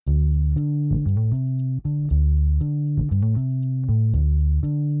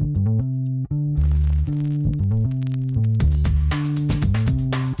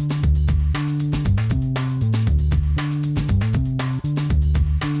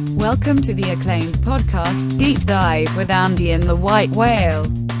Welcome to the acclaimed podcast, Deep Dive with Andy and the White Whale.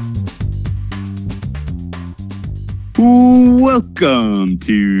 Welcome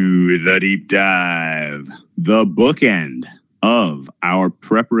to the Deep Dive, the bookend of our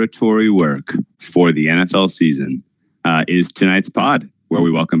preparatory work for the NFL season is tonight's pod, where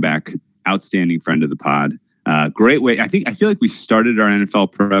we welcome back outstanding friend of the pod. Great way. I feel like we started our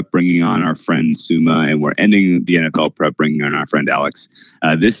NFL prep bringing on our friend Suma, and we're ending the NFL prep bringing on our friend Alex.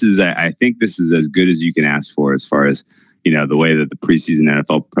 I think this is as good as you can ask for as far as, you know, the way that the preseason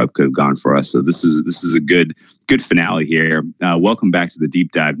NFL prep could have gone for us. So this is a good finale here. Welcome back to the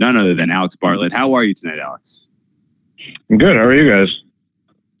Deep Dive. None other than Alex Bartlett. How are you tonight, Alex? I'm good. How are you guys?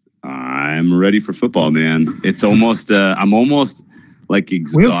 I'm ready for football, man. It's almost. I'm almost like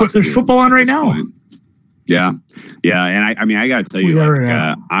exhausted. There's football on right now. Point. Yeah. And I got to tell you,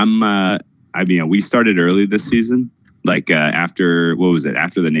 we started early this season. After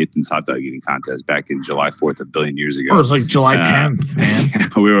the Nathan's hot dog eating contest back in July 4th, a billion years ago. Oh, it was like July 10th,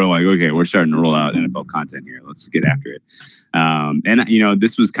 man. We were like, okay, we're starting to roll out NFL content here. Let's get after it.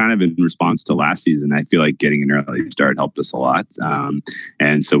 This was kind of in response to last season. I feel like getting an early start helped us a lot.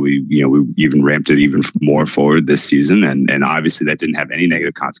 And so we even ramped it even more forward this season. And obviously that didn't have any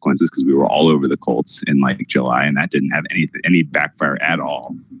negative consequences because we were all over the Colts in like July, and that didn't have any backfire at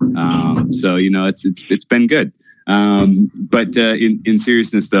all. So it's been good. But in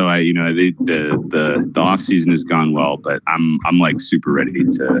seriousness though, the off season has gone well, but I'm like super ready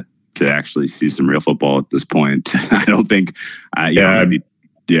to actually see some real football at this point. I don't think,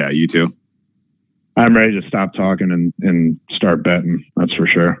 you too. I'm ready to stop talking and start betting. That's for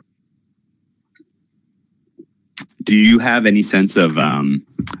sure. Do you have any sense of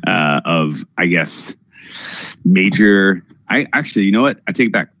I guess major? You know what? I take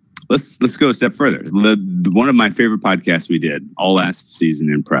it back. Let's go a step further. One of my favorite podcasts we did all last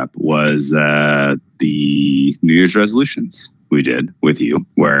season in prep was the New Year's resolutions we did with you,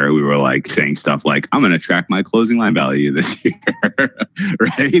 where we were like saying stuff like, I'm going to track my closing line value this year.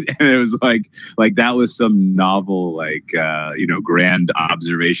 Right. And it was like that was some novel, grand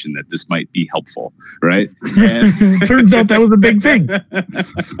observation that this might be helpful. Right. And turns out that was a big thing.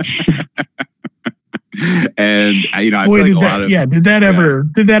 And I feel like did that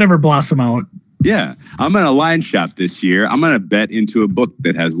ever blossom out? Yeah, I'm gonna line shop this year. I'm gonna bet into a book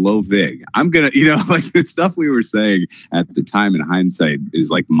that has low vig. I'm gonna, the stuff we were saying at the time in hindsight is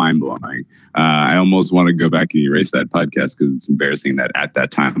like mind blowing. I almost want to go back and erase that podcast because it's embarrassing that at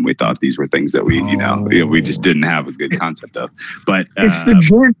that time we thought these were things that we just didn't have a good concept of. But it's the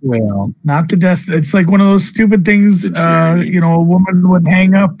journey, Whale, not the destination. It's like one of those stupid things. A woman would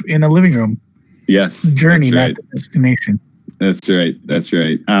hang up in a living room. Yes, the journey, not the destination. That's right.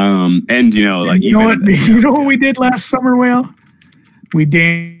 And you know what we did last summer, Whale? We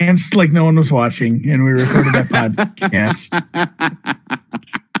danced like no one was watching, and we recorded that podcast.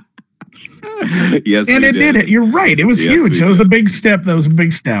 Yes, and it did it. You're right. It was huge. It was a big step. That was a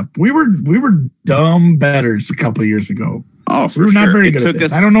big step. We were dumb betters a couple of years ago. Oh, for we were sure. not very good at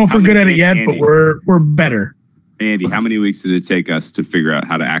this. I don't know if we're good at it yet, but we're better. Andy, how many weeks did it take us to figure out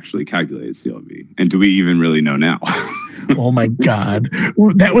how to actually calculate CLV? And do we even really know now? Oh my God.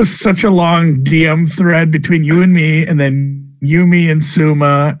 That was such a long DM thread between you and me, and then you, me, and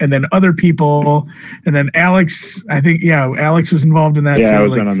Suma, and then other people, and then Alex. I think, Alex was involved in that too. Yeah, I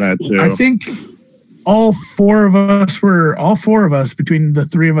was in on that too. I think all four of us, between the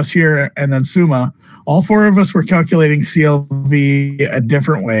three of us here and then Suma, all four of us were calculating CLV a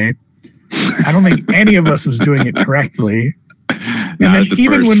different way. I don't think any of us was doing it correctly. And then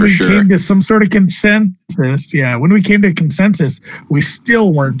even when we came to some sort of consensus, we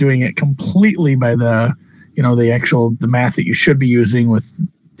still weren't doing it completely by the math that you should be using with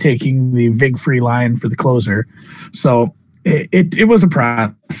taking the VIG-free line for the closer. So it was a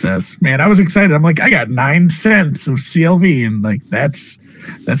process, man. I was excited. I'm like, I got 9 cents of CLV, and like that's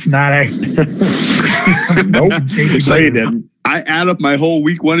not accurate. Nope. So you didn't. I add up my whole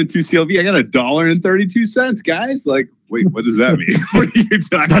week 1 and 2 CLV. I got $1.32, guys. Like, wait, what does that mean? What are you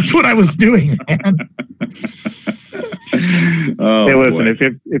talking That's what I was doing, man. Hey,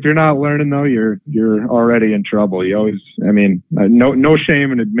 listen, if you're not learning though, you're already in trouble. You always, no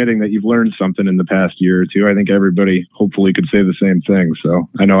shame in admitting that you've learned something in the past year or two. I think everybody hopefully could say the same thing. So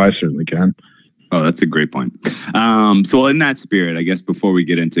I know I certainly can. Oh, that's a great point. So in that spirit, I guess before we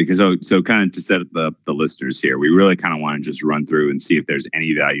get into, because so kind of to set up the listeners here, we really kind of want to just run through and see if there's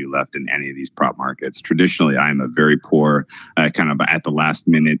any value left in any of these prop markets. Traditionally, I'm a very poor kind of at the last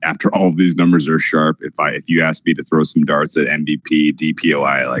minute after all of these numbers are sharp. If you ask me to throw some darts at MVP,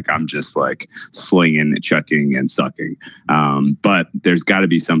 DPOI, like I'm just like slinging, chucking, and sucking. But there's got to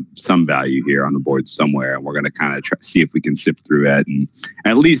be some value here on the board somewhere, and we're going to kind of see if we can sift through it, and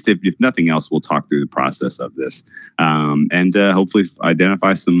at least if nothing else, we'll talk through the process of this, and hopefully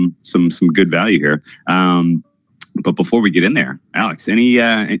identify some good value here. But before we get in there, Alex, any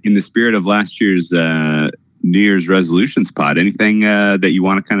in the spirit of last year's New Year's resolutions pod, anything that you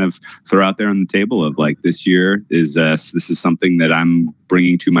want to kind of throw out there on the table of like this year is this is something that I'm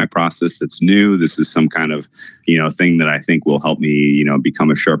bringing to my process that's new. This is some kind of thing that I think will help me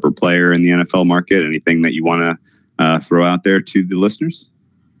become a sharper player in the NFL market. Anything that you want to throw out there to the listeners?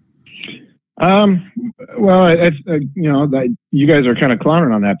 Well, that you guys are kind of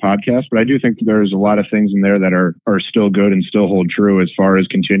clowning on that podcast, but I do think there's a lot of things in there that are still good and still hold true as far as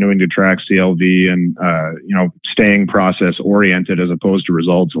continuing to track CLV and, staying process oriented as opposed to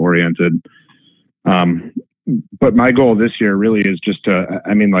results oriented. But my goal this year really is just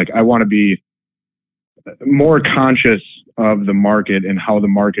I want to be more conscious of the market and how the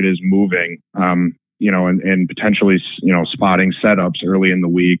market is moving. And potentially, spotting setups early in the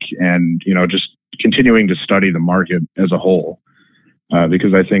week and, just continuing to study the market as a whole,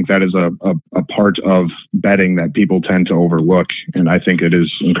 because I think that is a part of betting that people tend to overlook. And I think it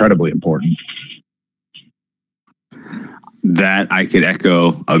is incredibly important. That I could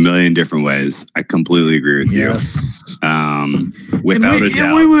echo a million different ways. I completely agree with you. Without a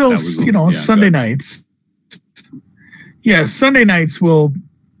doubt. We will, Sunday nights. Yeah, Sunday nights we'll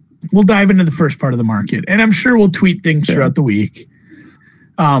dive into the first part of the market, and I'm sure we'll tweet things throughout the week.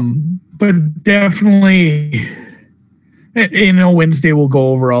 But definitely, Wednesday we'll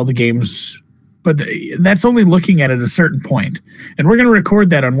go over all the games, but that's only looking at it a certain point. And we're going to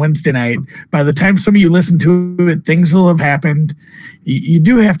record that on Wednesday night. By the time some of you listen to it, things will have happened. You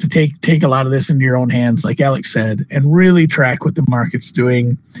do have to take a lot of this into your own hands, like Alex said, and really track what the market's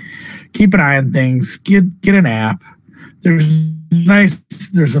doing. Keep an eye on things. Get an app. There's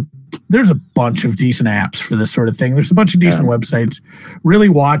a bunch of decent apps for this sort of thing. There's a bunch of decent websites. Really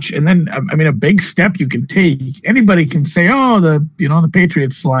watch, and then a big step you can take. Anybody can say, "Oh, the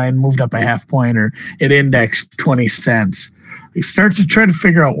Patriots line moved up a half point, or it indexed 20 cents." You start to try to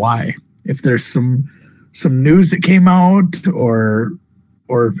figure out why. If there's some news that came out, or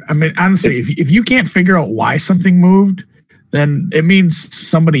honestly, if you can't figure out why something moved, then it means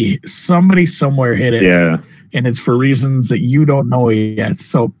somebody somewhere hit it. Yeah. And it's for reasons that you don't know yet.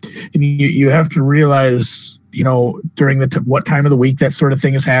 So, and you have to realize, during what time of the week that sort of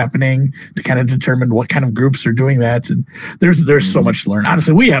thing is happening to kind of determine what kind of groups are doing that. And there's so much to learn.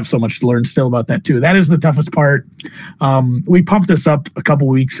 Honestly, we have so much to learn still about that too. That is the toughest part. We pumped this up a couple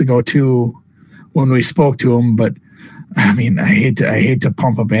weeks ago too when we spoke to him, but I hate to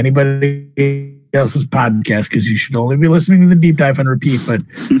pump up anybody else's podcast because you should only be listening to the deep dive and repeat. But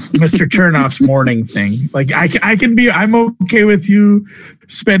Mr. Chernoff's morning thing, like I'm okay with you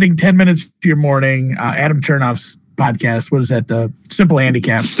spending 10 minutes of your morning. Adam Chernoff's podcast, what is that? The Simple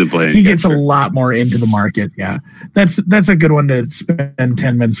Handicap. He gets a lot more into the market. Yeah, that's a good one to spend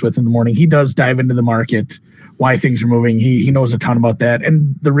 10 minutes with in the morning. He does dive into the market, why things are moving. He knows a ton about that,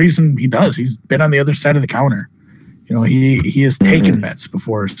 and the reason he does, he's been on the other side of the counter. He has taken bets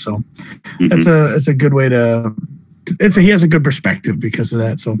before, so it's a good way to. He has a good perspective because of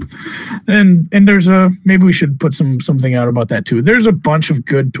that. So, and there's maybe we should put something out about that too. There's a bunch of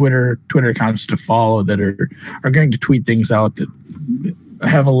good Twitter accounts to follow that are going to tweet things out that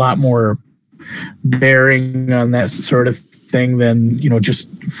have a lot more bearing on that sort of thing than just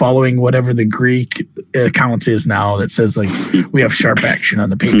following whatever the Greek account is now that says like we have sharp action on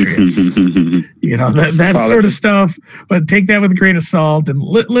the Patriots. that sort of stuff. But take that with a grain of salt and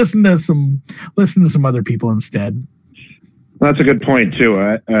listen to some other people instead. That's a good point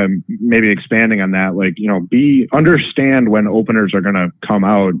too. Maybe expanding on that, understand when openers are going to come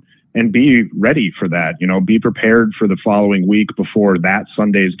out and be ready for that. Be prepared for the following week before that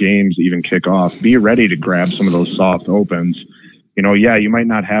Sunday's games even kick off. Be ready to grab some of those soft opens. You might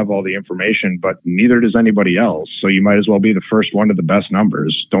not have all the information, but neither does anybody else. So you might as well be the first one to the best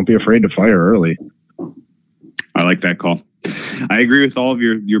numbers. Don't be afraid to fire early. I like that call. I agree with all of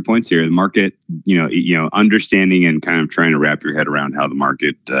your points here. The market, understanding and kind of trying to wrap your head around how the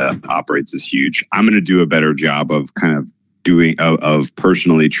market operates is huge. I'm going to do a better job of kind of of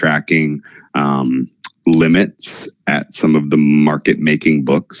personally tracking limits at some of the market making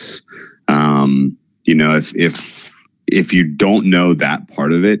books. You know, if you don't know that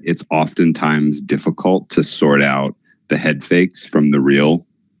part of it, it's oftentimes difficult to sort out the head fakes from the real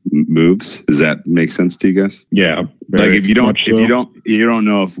moves. Does that make sense to you guys? Yeah. Like if you don't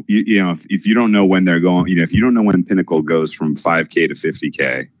know if if you don't know when they're going, you know, if you don't know when Pinnacle goes from 5K to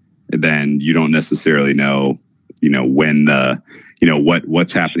 50K, then you don't necessarily know, you know, when the, you know,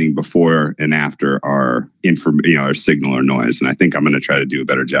 what's happening before and after our our signal or noise. And I think I'm going to try to do a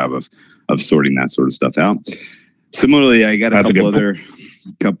better job of sorting that sort of stuff out. Similarly, I got a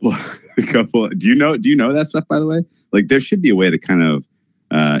couple. Do you know that stuff, by the way? Like there should be a way to kind of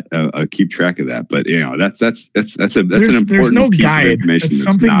keep track of that, but you know that's an important piece of information. It's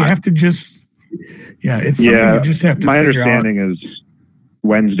something you have to just it's something you just have to. My understanding is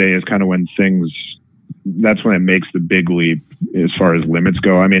Wednesday is kind of when that's when it makes the big leap as far as limits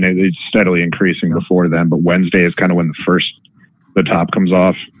go. I mean, it's steadily increasing before then, but Wednesday is kind of when the top comes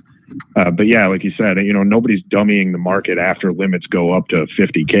off. But yeah, like you said, you know, nobody's dummying the market after limits go up to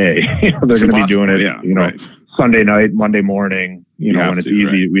 50K. You know, they're going to be doing it, Sunday night, Monday morning, you know, when it's easy,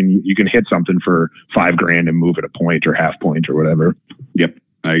 right? When you can hit something for $5,000 and move it a point or half point or whatever. Yep.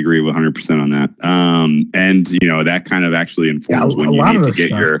 I agree 100% on that. And you know, that kind of actually informs when you need to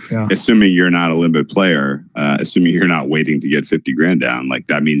get assuming you're not a limit player, assuming you're not waiting to get $50,000 down, like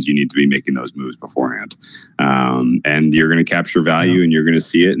that means you need to be making those moves beforehand. And you're going to capture value and you're going to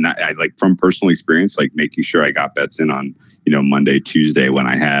see it. And I like from personal experience, like making sure I got bets in on, you know, Monday, Tuesday when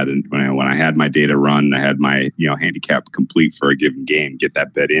I had my data run, I had my, you know, handicap complete for a given game, get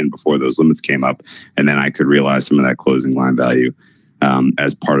that bet in before those limits came up. And then I could realize some of that closing line value.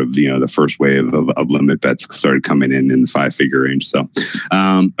 As part of, you know, the first wave of limit bets started coming in the 5-figure range. So,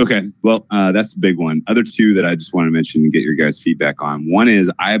 okay, well, that's a big one. Other two that I just want to mention and get your guys' feedback on. One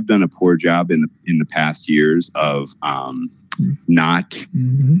is I've done a poor job in the past years of not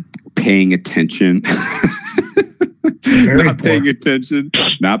paying attention. Not paying attention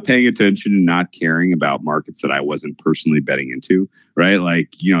and not caring about markets that I wasn't personally betting into, right? Like,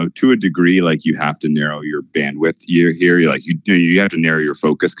 you know, to a degree, like you have to narrow your bandwidth here. You're like, you have to narrow your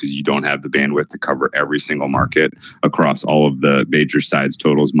focus because you don't have the bandwidth to cover every single market across all of the major sides,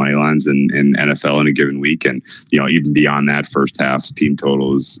 totals, money lines, and NFL in a given week. And, you know, even beyond that, first halves, team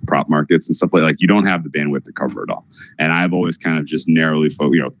totals, prop markets and stuff like you don't have the bandwidth to cover it all. And I've always kind of just narrowly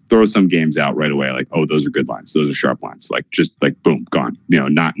throw some games out right away. Like, oh, those are good lines. Those are sharp lines. Like just like boom, gone. You know,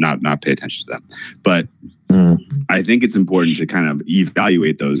 not pay attention to them. But I think it's important to kind of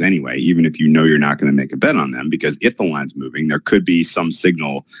evaluate those anyway, even if you know you're not going to make a bet on them, because if the line's moving, there could be some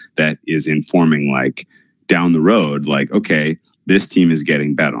signal that is informing like down the road, like, okay, this team is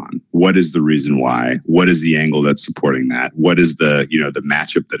getting bet on. What is the reason why? What is the angle that's supporting that? What is the, you know, the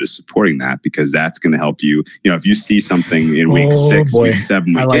matchup that is supporting that? Because that's going to help you, you know, if you see something in week 6, week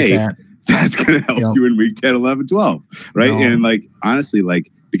 7, week 8, that's going to help you in week 10, 11, 12, right? And like, honestly,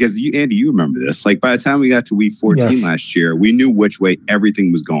 like, because Andy, you remember this, like by the time we got to week 14 last year, we knew which way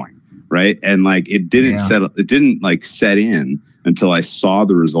everything was going, right? And like, it didn't set in until I saw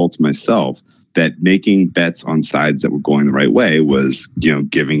the results myself that making bets on sides that were going the right way was, you know,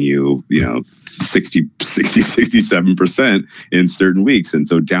 giving you, you know, 67% in certain weeks. And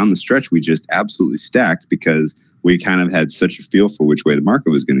so down the stretch, we just absolutely stacked because we kind of had such a feel for which way the market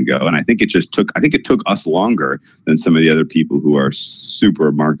was going to go. And I think it took us longer than some of the other people who are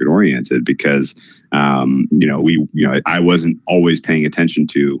super market oriented because, I wasn't always paying attention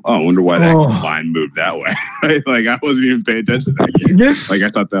to, I wonder why that line moved that way. Right? Like I wasn't even paying attention to that game. I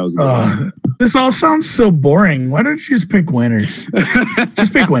thought that was good. This all sounds so boring. Why don't you just pick winners?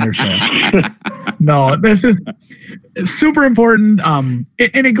 Just pick winners, man. No, this is super important. And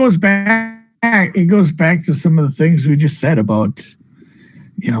it goes back. It goes back to some of the things we just said about,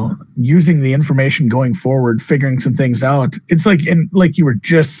 you know, using the information going forward, figuring some things out. It's like, and like you were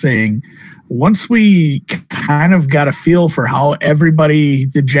just saying, once we kind of got a feel for how everybody,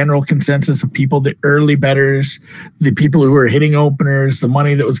 the general consensus of people, the early bettors, the people who were hitting openers, the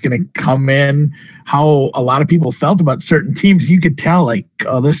money that was going to come in, how a lot of people felt about certain teams, you could tell like,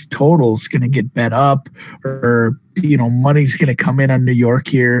 oh, this total's going to get bet up, or, you know, money's going to come in on New York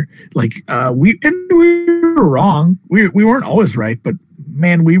here. Like we were wrong. We weren't always right, but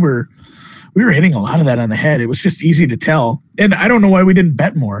man, we were hitting a lot of that on the head. It was just easy to tell. And I don't know why we didn't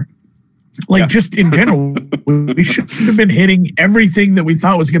bet more. Like just in general, we should have been hitting everything that we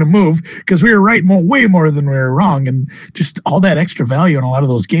thought was going to move because we were right way more than we were wrong. And just all that extra value in a lot of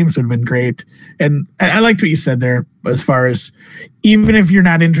those games would have been great. And I liked what you said there as far as even if you're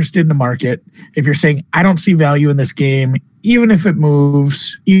not interested in the market, if you're saying, I don't see value in this game, even if it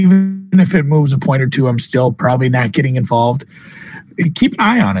moves a point or two, I'm still probably not getting involved. keep an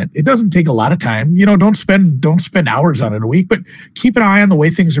eye on it. It doesn't take a lot of time. Don't spend hours on it a week, but keep an eye on the way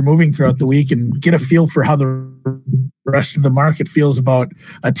things are moving throughout the week and get a feel for how the rest of the market feels about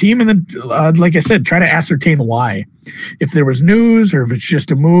a team. And then, like I said, try to ascertain why. If there was news or if it's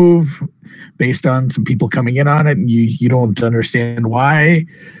just a move based on some people coming in on it and you don't understand why,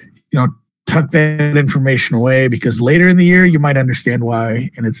 tuck that information away, because later in the year you might understand why,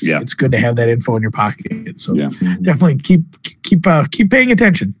 and it's good to have that info in your pocket. So definitely keep paying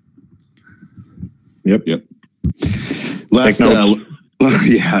attention. Yep. Last,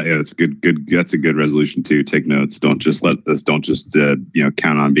 it's good. That's a good resolution too. Take notes. Don't just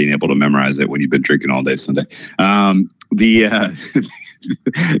count on being able to memorize it when you've been drinking all day Sunday. The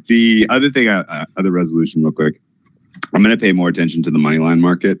other thing, other resolution, real quick. I'm going to pay more attention to the money line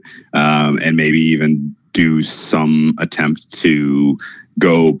market, and maybe even do some attempt to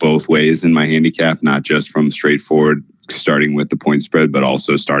go both ways in my handicap, not just from straightforward starting with the point spread, but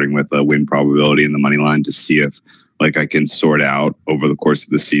also starting with the win probability in the money line to see if I can sort out over the course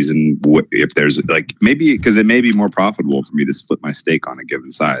of the season if there's maybe, because it may be more profitable for me to split my stake on a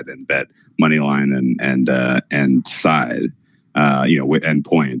given side and bet money line and side. And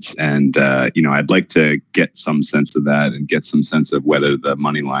points. And, I'd like to get some sense of that and get some sense of whether the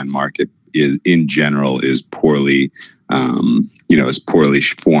money line market is poorly, is poorly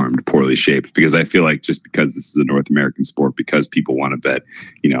formed, poorly shaped, because I feel like just because this is a North American sport, because people want to bet,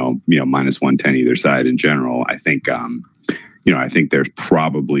 minus 110 either side in general, I think there's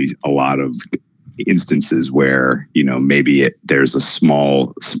probably a lot of instances where maybe there's a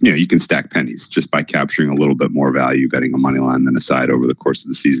small, you can stack pennies just by capturing a little bit more value betting a money line than a side over the course of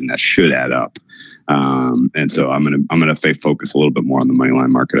the season. That should add up, and so I'm gonna focus a little bit more on the money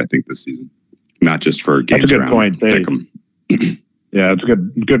line market, I think, this season, not just for games. That's a good point. Yeah, it's a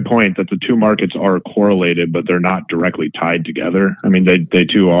good point that the two markets are correlated, but they're not directly tied together. I mean, they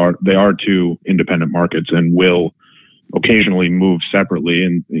are two independent markets and will occasionally move separately,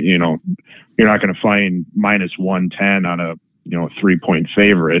 and you're not going to find minus 110 on a 3-point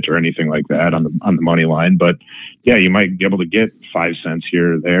favorite or anything like that on the money line, but you might be able to get 5 cents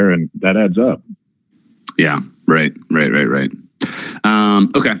here or there, and that adds up. Yeah, right. Okay,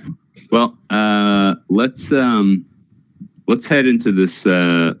 well, let's head into this.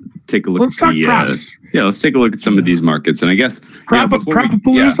 Take a look. Let's talk props. Let's take a look at some of these markets, and I guess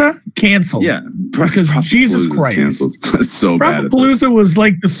Propapalooza canceled. Yeah, because Jesus Christ, canceled. So bad. Propapalooza was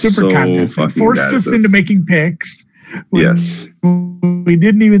like the super contest. It forced us into making picks. Yes, we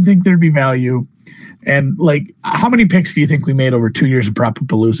didn't even think there'd be value. And how many picks do you think we made over 2 years of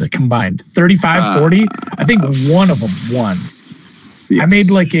Propapalooza combined? 35, 40? I think one of them won. Yes. I made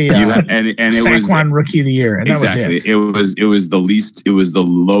Saquon Rookie of the Year, and exactly. That was it. It was the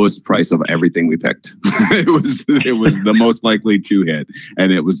lowest price of everything we picked. it was the most likely to hit,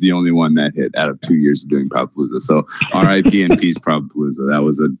 and it was the only one that hit out of 2 years of doing Propapalooza. So RIP and peace Propapalooza. That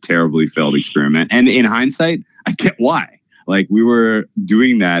was a terribly failed experiment. And in hindsight, I get why. We were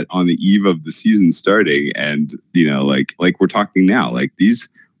doing that on the eve of the season starting, and we're talking now. These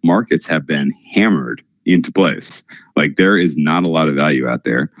markets have been hammered into place. There is not a lot of value out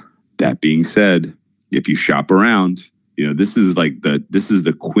there. That being said, if you shop around, this is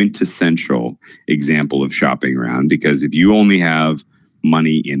the quintessential example of shopping around, because if you only have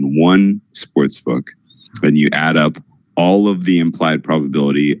money in one sports book and you add up all of the implied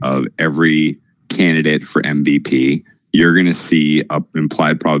probability of every candidate for MVP, you're going to see an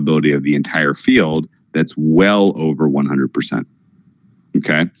implied probability of the entire field that's well over 100%.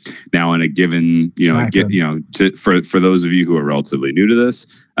 Okay. Now, in a given, for those of you who are relatively new to this,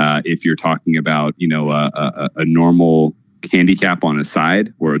 if you're talking about, a normal handicap on a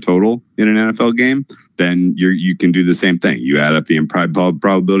side or a total in an NFL game, then you can do the same thing. You add up the implied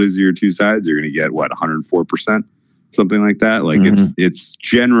probabilities of your two sides, you're going to get 104%, something like that. It's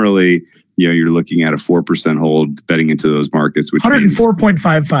generally, you're looking at a 4% hold betting into those markets, which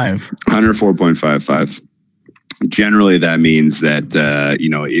 104.55. 104.55. Generally, that means that,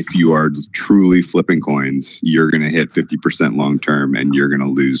 if you are truly flipping coins, you're going to hit 50% long term, and you're going to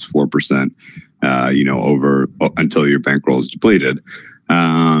lose 4%, over until your bankroll is depleted.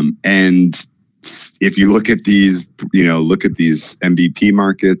 And if you look at these, MVP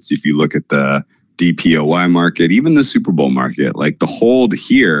markets, if you look at the DPOY market, even the Super Bowl market, the hold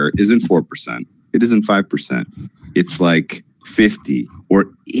here isn't 4%. It isn't 5%. It's 50 or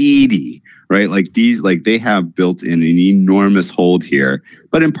 80. Right? They have built in an enormous hold here,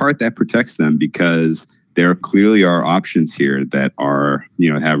 but in part that protects them because there clearly are options here that are,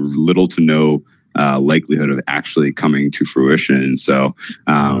 have little to no likelihood of actually coming to fruition. And so,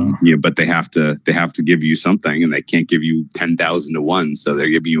 but they have to give you something, and they can't give you 10,000 to 1. So they're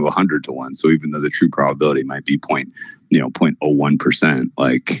giving you 100 to 1. So even though the true probability might be 0.01%,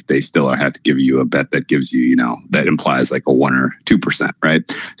 like they still have to give you a bet that gives you, that implies like a 1 or 2%, right?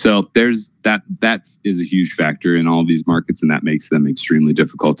 So there's that is a huge factor in all of these markets, and that makes them extremely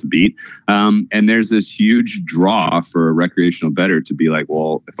difficult to beat. And there's this huge draw for a recreational bettor to be like,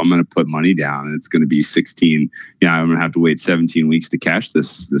 well, if I'm going to put money down and it's going to be 16, I'm going to have to wait 17 weeks to cash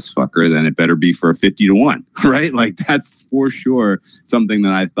this fucker, then it better be for a 50 to 1, right? Like that's for sure something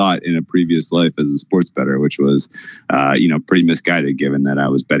that I thought in a previous life as a sports bettor, which was, pretty misguided given that I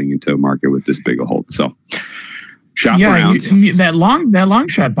was betting into a market with this big a hold. So shop around. That long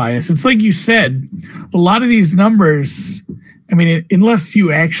shot bias. It's like you said, a lot of these numbers, I mean, unless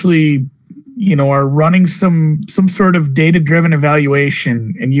you actually, are running some sort of data-driven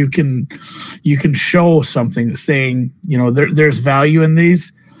evaluation, and you can show something saying, there's value in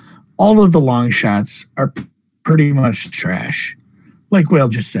these, all of the long shots are pretty much trash. Like Whale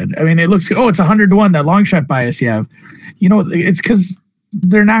just said. I mean, it looks, it's 100 to 1, that long shot bias you have. It's because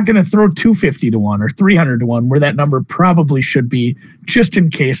they're not going to throw 250 to 1 or 300 to 1, where that number probably should be, just in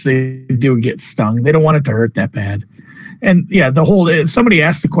case they do get stung. They don't want it to hurt that bad. And yeah, somebody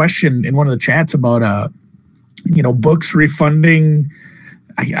asked a question in one of the chats about, books refunding,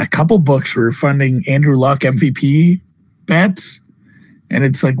 a couple books were refunding Andrew Luck MVP bets. And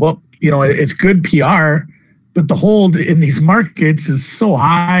it's like, well, it's good PR, but the hold in these markets is so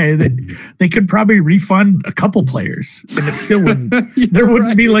high that they could probably refund a couple players, and it still wouldn't. There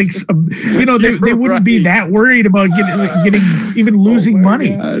wouldn't be like some, they wouldn't be that worried about getting even losing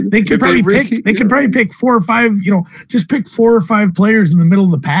money. God. They could probably pick 4 or 5. Just pick 4 or 5 players in the middle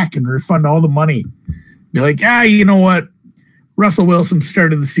of the pack and refund all the money. Be like, you know what? Russell Wilson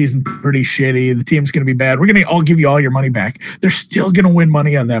started the season pretty shitty. The team's going to be bad. We're going to all give you all your money back. They're still going to win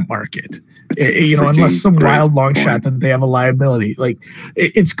money on that market. Unless some wild long shot that they have a liability. Like,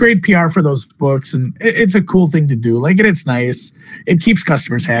 it's great PR for those books, and it's a cool thing to do. Like, and it's nice. It keeps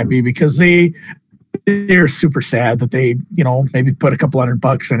customers happy because they're super sad that they, maybe put a couple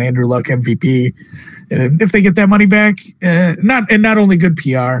 $100 on Andrew Luck MVP. And if they get that money back, not only good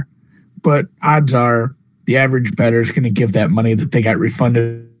PR, but odds are the average bettor is going to give that money that they got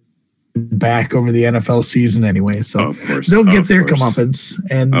refunded back over the NFL season anyway, so they'll get their comeuppance.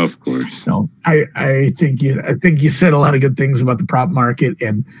 And of course, I think you said a lot of good things about the prop market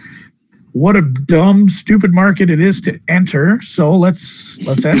and what a dumb, stupid market it is to enter. So let's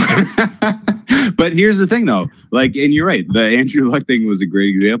enter. But here's the thing, though. Like, and you're right. The Andrew Luck thing was a great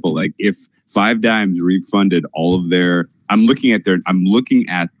example. Like, if 5 Dimes refunded all of their, I'm looking at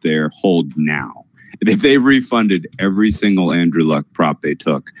their hold now. If they refunded every single Andrew Luck prop they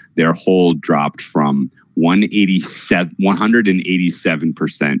took, their hold dropped from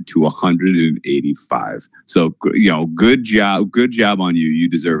 187% to 185%. So, good job on you. You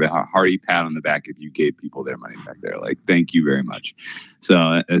deserve a hearty pat on the back if you gave people their money back there. Like, thank you very much.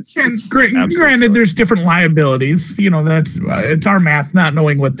 So it's granted, there's different liabilities. It's our math, not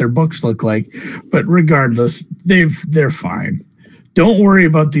knowing what their books look like. But regardless, they're fine. Don't worry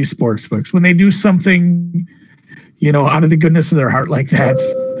about these sports books. When they do something, out of the goodness of their heart like that,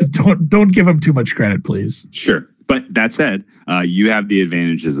 don't give them too much credit, please. Sure. But that said, you have the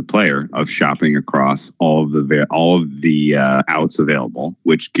advantage as a player of shopping across all of the outs available,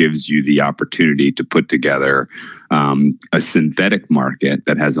 which gives you the opportunity to put together a synthetic market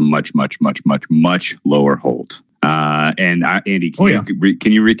that has a much, much, much, much, much lower hold. Andy,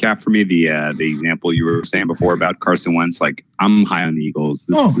 can you recap for me the example you were saying before about Carson Wentz? Like, I'm high on the Eagles.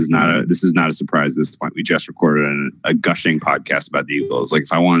 This is not a surprise at this point. We just recorded a gushing podcast about the Eagles. Like,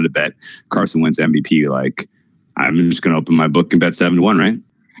 if I wanted to bet Carson Wentz MVP, like, I'm just going to open my book and bet 7 to 1, right?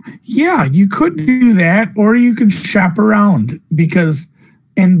 Yeah, you could do that, or you could shop around because,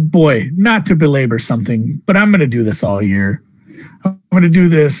 and boy, not to belabor something, but I'm going to do this all year. I'm going to do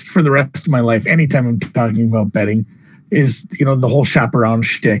this for the rest of my life. Anytime I'm talking about betting is, the whole shop around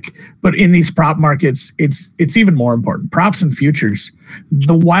shtick. But in these prop markets, it's even more important. Props and futures,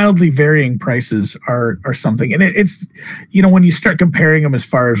 the wildly varying prices are something. And it's, when you start comparing them as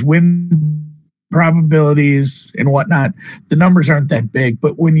far as win probabilities and whatnot, the numbers aren't that big.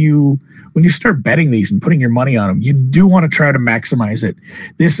 But when you start betting these and putting your money on them, you do want to try to maximize it.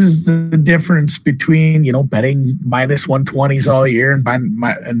 This is the difference between betting minus 120s all year and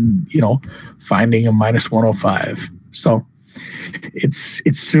finding a minus 105. So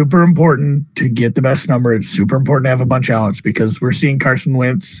it's super important to get the best number. It's super important to have a bunch of outs because we're seeing Carson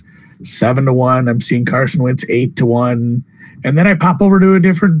Wentz 7 to 1. I'm seeing Carson Wentz 8 to 1. And then I pop over to a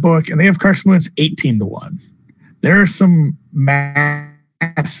different book, and they have Carson Wentz 18-1. There are some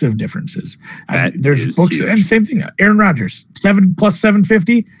massive differences. There's books, huge. and same thing. Aaron Rodgers, 7 plus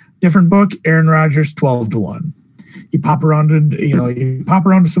 750, different book. Aaron Rodgers, 12-1. You pop around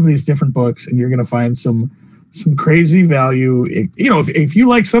to some of these different books, and you're going to find some crazy value. If you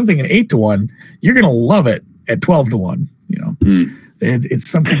like something at 8-1, you're going to love it at 12-1. It's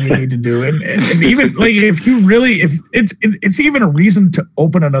something you need to do, and even like if it's even a reason to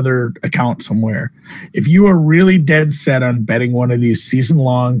open another account somewhere. If you are really dead set on betting one of these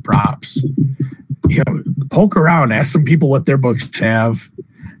season-long props, poke around, ask some people what their books have,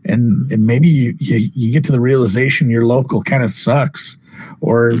 and maybe you get to the realization your local kind of sucks.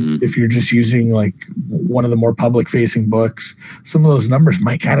 Or if you're just using like one of the more public-facing books, some of those numbers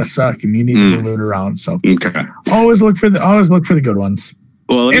might kind of suck, and you need to move it around. So always look for the good ones.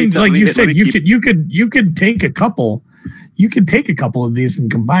 Well, and like you said, you could take a couple of these and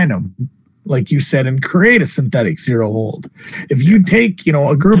combine them, like you said, and create a synthetic zero hold. If you take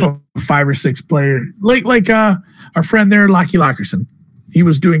a group of 5 or 6 players, like our friend there, Lockie Lockerson, he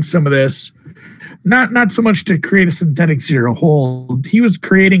was doing some of this. Not so much to create a synthetic zero hold. He was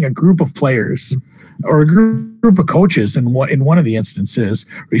creating a group of players or a group of coaches in one of the instances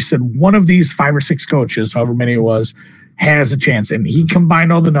where he said one of these 5 or 6 coaches, however many it was, has a chance. And he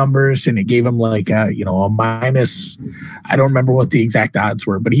combined all the numbers and it gave him like a minus. I don't remember what the exact odds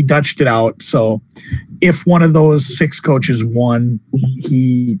were, but he Dutched it out. So if one of those 6 coaches won,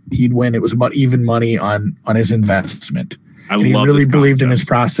 he'd win. It was about even money on his investment. He really believed in his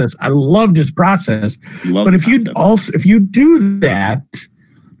process. I loved his process. But if you do that,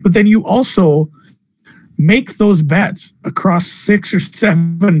 but then you also make those bets across 6 or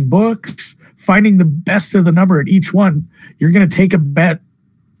 7 books, finding the best of the number at each one, you're going to take a bet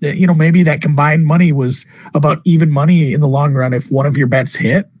that, maybe that combined money was about even money in the long run if one of your bets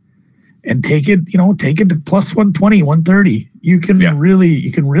hit, and take it to plus 120, 130. You can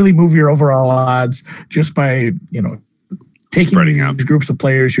really move your overall odds just by, taking these groups of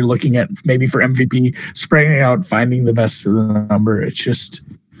players you're looking at maybe for MVP, spreading out, finding the best of the number. It's just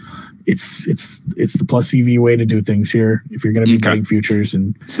it's the plus EV way to do things here. If you're going to be betting futures,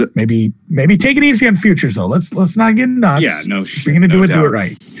 and so, maybe take it easy on futures though. Let's not get nuts. Yeah, no. If you're going to do it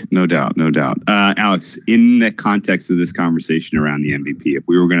right. No doubt. Alex, in the context of this conversation around the MVP, if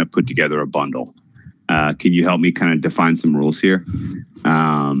we were going to put together a bundle, can you help me kind of define some rules here?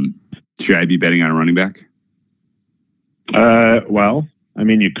 Should I be betting on a running back? Well, I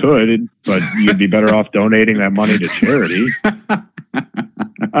mean, you could, but you'd be better off donating that money to charity.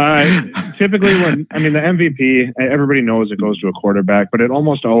 Typically, the MVP, everybody knows it goes to a quarterback, but it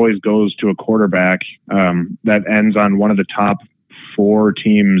almost always goes to a quarterback that ends on one of the top 4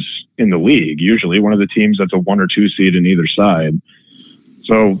 teams in the league. Usually, one of the teams that's a 1 or 2 seed in either side.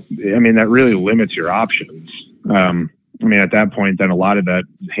 So, that really limits your options. At that point, then a lot of that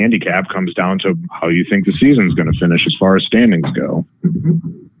handicap comes down to how you think the season's going to finish as far as standings go.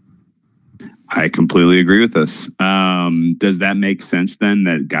 I completely agree with this. Does that make sense then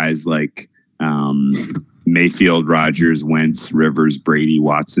that guys like Mayfield, Rodgers, Wentz, Rivers, Brady,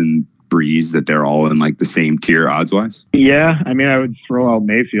 Watson, Breeze, that they're all in like the same tier odds wise? Yeah. I would throw out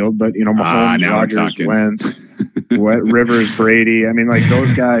Mayfield, but Mahomes, Rodgers, Wentz, Rivers, Brady.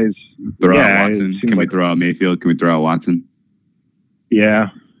 Those guys. Throw out Watson. Can we throw out Mayfield? Can we throw out Watson? Yeah,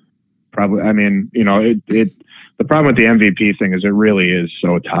 probably. The problem with the MVP thing is it really is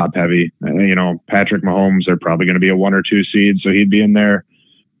so top heavy. Patrick Mahomes, they're probably going to be a 1 or 2 seed, so he'd be in there.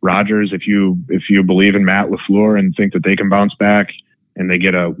 Rodgers, if you believe in Matt LaFleur and think that they can bounce back and they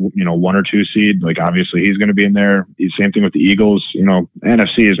get a 1 or 2 seed, like obviously he's going to be in there. Same thing with the Eagles.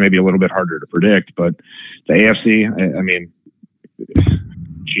 NFC is maybe a little bit harder to predict, but the AFC,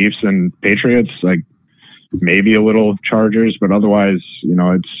 Chiefs and Patriots, like maybe a little Chargers, but otherwise,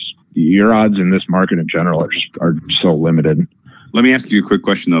 it's your odds in this market in general are so limited. Let me ask you a quick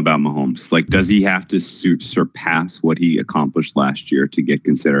question though about Mahomes. Like, does he have to surpass what he accomplished last year to get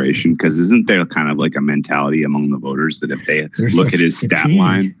consideration? Because isn't there kind of like a mentality among the voters that if they look at his stat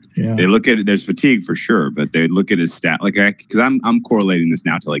line, they look at it, there's fatigue for sure, but they look at his stat, because I'm correlating this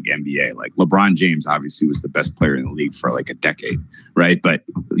now to like NBA. Like LeBron James obviously was the best player in the league for like a decade, right? But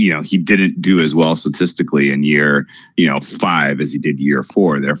he didn't do as well statistically in year 5 as he did year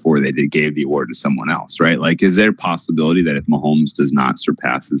 4. Therefore, they gave the award to someone else, right? Like, is there a possibility that if Mahomes does not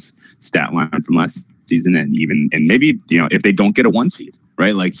surpass his stat line from last season, and maybe if they don't get a 1 seed,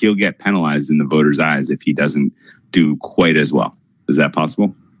 right? Like he'll get penalized in the voters' eyes if he doesn't do quite as well. Is that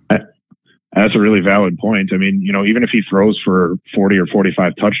possible? That's a really valid point. I mean, even if he throws for 40 or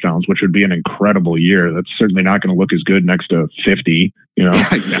 45 touchdowns, which would be an incredible year, that's certainly not going to look as good next to 50,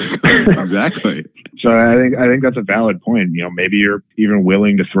 Exactly. So I think that's a valid point. Maybe you're even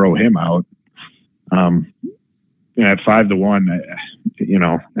willing to throw him out. At 5-1,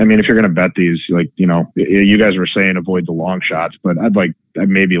 I mean, if you're going to bet these, you guys were saying avoid the long shots, but I'd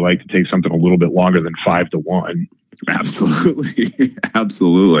maybe like to take something a little bit longer than 5-1. Absolutely.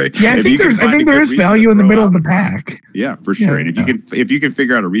 Absolutely. Yeah, I think there is value in the middle of the pack. Yeah, for sure. And if you can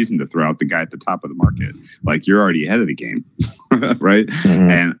figure out a reason to throw out the guy at the top of the market, like you're already ahead of the game, right?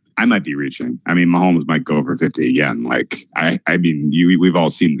 Mm-hmm. And I might be reaching. I mean, Mahomes might go over 50 again. Like, we've all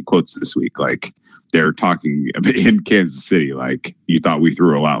seen the quotes this week. Like, they're talking in Kansas City, like, you thought we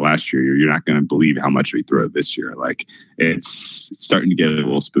threw a lot last year. You're not going to believe how much we threw this year. Like, it's starting to get a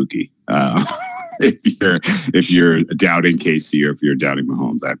little spooky. If you're doubting KC or if you're doubting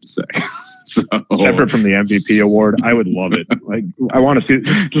Mahomes, I have to say. So, separate from the MVP award, I would love it. Like, I want to see,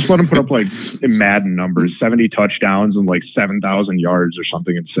 just let him put up like Madden numbers, 70 touchdowns and like 7,000 yards or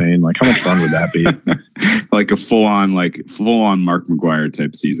something insane. Like, how much fun would that be? Like a full on Mark McGuire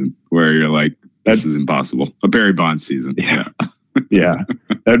type season where you're like, this is impossible. A Barry Bonds season. Yeah. Yeah.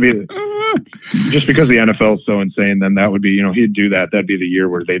 That'd be just because the NFL is so insane. Then that would be, he'd do that. That'd be the year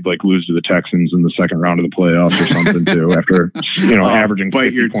where they'd like lose to the Texans in the second round of the playoffs or something too. After averaging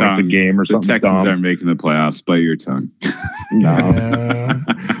 50 points a game or something. The Texans aren't making the playoffs. Bite your tongue. No,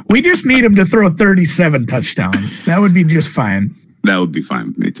 we just need him to throw 37 touchdowns. That would be just fine. That would be fine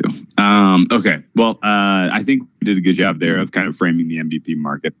with me too. Okay. Well, I think we did a good job there of kind of framing the MVP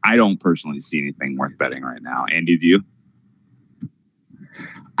market. I don't personally see anything worth betting right now. Andy, do you?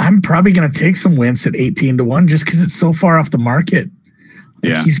 I'm probably going to take some Wentz at 18-1 just because it's so far off the market.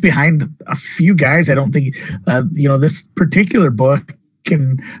 Like, yeah. He's behind a few guys. I don't think, this particular book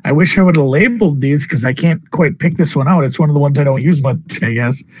I wish I would have labeled these because I can't quite pick this one out. It's one of the ones I don't use much, I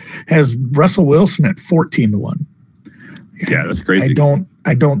guess. Has Russell Wilson at 14-1. Yeah, that's crazy.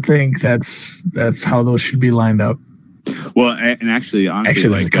 I don't think that's how those should be lined up. Well, and honestly,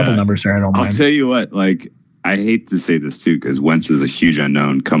 there's a couple numbers there. I'll tell you what, like, I hate to say this too, because Wentz is a huge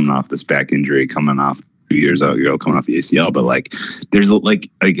unknown coming off this back injury, coming off 2 years ago, coming off the ACL. But like, there's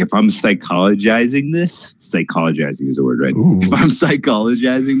like if I'm psychologizing is a word, right? Ooh. If I'm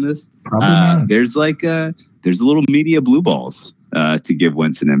psychologizing this, there's a little media blue balls to give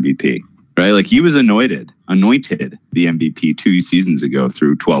Wentz an MVP. Right, like he was anointed the MVP 2 seasons ago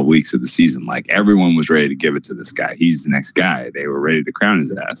through 12 weeks of the season. Like everyone was ready to give it to this guy. He's the next guy. They were ready to crown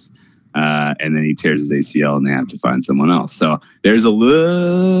his ass, and then he tears his ACL, and they have to find someone else. So there's a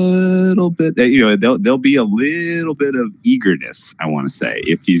little bit, there'll be a little bit of eagerness, I want to say,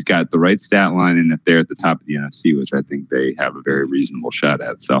 if he's got the right stat line and if they're at the top of the NFC, which I think they have a very reasonable shot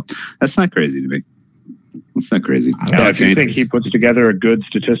at. So that's not crazy to me. It's not crazy. Yeah, if you think he puts together a good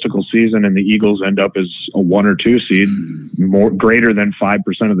statistical season and the Eagles end up as a 1 or 2 seed, greater than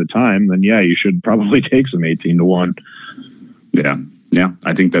 5% of the time, then yeah, you should probably take some 18-1. Yeah,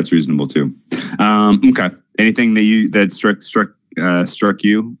 I think that's reasonable too. Okay, anything that struck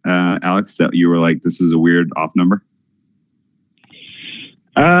you, Alex, that you were like, this is a weird off number?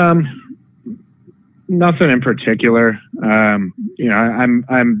 Nothing in particular. I'm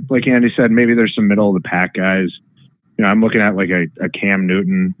like Andy said, maybe there's some middle of the pack guys. I'm looking at like a Cam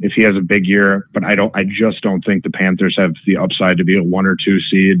Newton if he has a big year, but I just don't think the Panthers have the upside to be a 1 or 2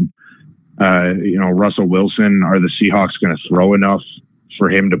 seed. Russell Wilson, are the Seahawks going to throw enough for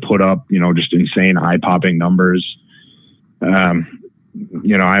him to put up, just insane eye popping numbers? I'm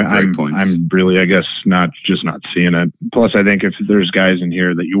really, I guess, not seeing it. Plus, I think if there's guys in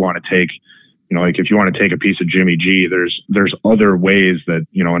here that you want to take, like if you want to take a piece of Jimmy G, there's other ways that,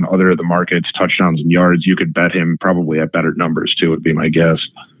 in other of the markets, touchdowns and yards, you could bet him probably at better numbers too, would be my guess.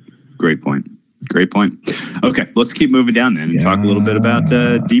 Great point. Okay, let's keep moving down then and talk a little bit about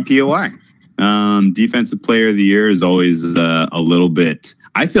DPOY. Defensive Player of the Year is always a little bit,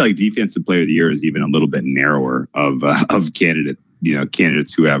 I feel like Defensive Player of the Year is even a little bit narrower of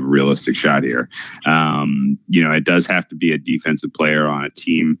candidates who have a realistic shot here. It does have to be a defensive player on a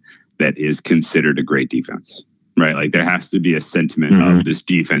team that is considered a great defense, right? Like there has to be a sentiment of this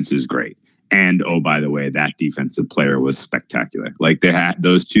defense is great. And, oh, by the way, that defensive player was spectacular. Like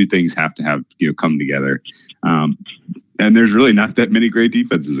those two things have to have, come together. And there's really not that many great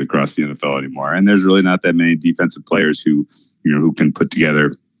defenses across the NFL anymore. And there's really not that many defensive players who can put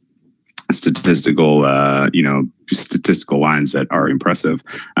together statistical lines that are impressive.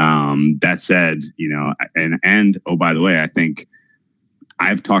 That said, and oh, by the way, I think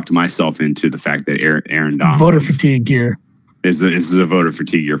I've talked myself into the fact that Aaron Donald voter fatigue here. Is a voter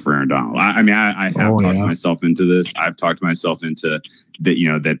fatigue year for Aaron Donald. I mean, I have talked myself into this. I've talked myself into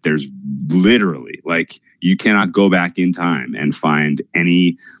that, that there's literally, like, you cannot go back in time and find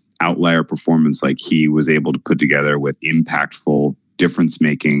any outlier performance like he was able to put together with impactful,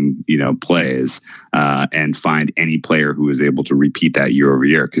 difference-making, plays, and find any player who is able to repeat that year over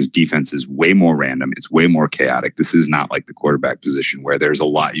year, because defense is way more random. It's way more chaotic. This is not like the quarterback position where there's a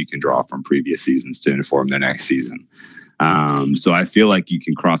lot you can draw from previous seasons to inform the next season. So I feel like you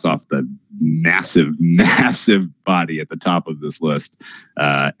can cross off the massive body at the top of this list.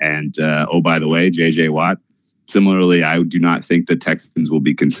 And by the way, JJ Watt, similarly, I do not think the Texans will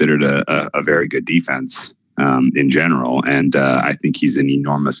be considered a very good defense in general. And I think he's an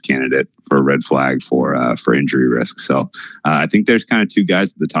enormous candidate for a red flag for injury risk. So I think there's kind of two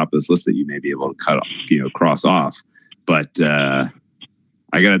guys at the top of this list that you may be able to cross off. But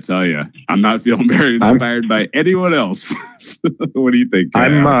I got to tell you, I'm not feeling very inspired by anyone else. What do you think?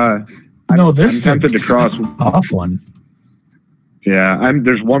 I'm tempted to cross off one. Yeah,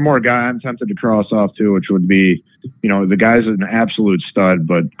 there's one more guy I'm tempted to cross off too, which would be, the guy's an absolute stud,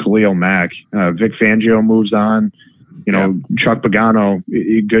 but Khalil Mack. Vic Fangio moves on. Chuck Pagano,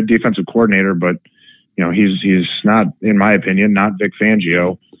 good defensive coordinator, but he's not, in my opinion, not Vic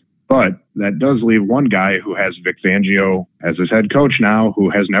Fangio. But that does leave one guy who has Vic Fangio as his head coach now, who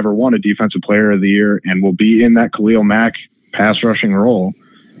has never won a Defensive Player of the Year and will be in that Khalil Mack pass rushing role.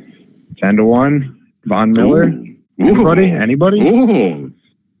 10-1, Von Miller. Anybody? Ooh.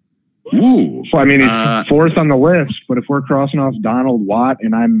 Well, I mean, he's fourth on the list, but if we're crossing off Donald, Watt,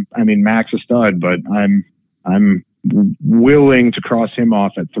 and Mack's a stud, but I'm willing to cross him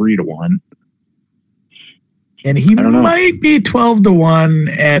off at 3-1. And he might be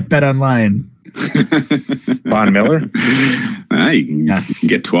 12-1 at BetOnline. Von Miller? You can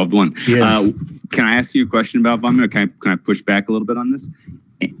get 12-1. Yes. Can I ask you a question about Von Miller? Can I push back a little bit on this?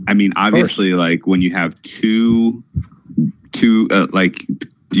 I mean, obviously, like when you have two,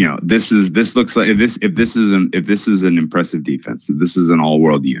 this looks like if this is an impressive defense, if this is an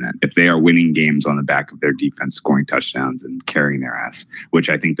all-world unit, if they are winning games on the back of their defense, scoring touchdowns and carrying their ass, which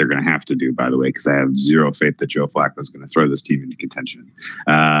I think they're going to have to do, by the way, because I have zero faith that Joe Flacco is going to throw this team into contention.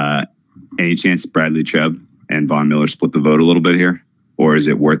 Any chance Bradley Chubb and Von Miller split the vote a little bit here? Or is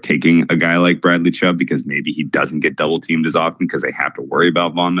it worth taking a guy like Bradley Chubb because maybe he doesn't get double teamed as often because they have to worry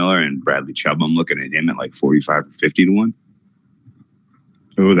about Von Miller, and Bradley Chubb, I'm looking at him at like 45 or 50-1.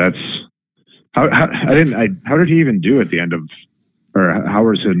 Oh, that's how did he even do at the end of, or how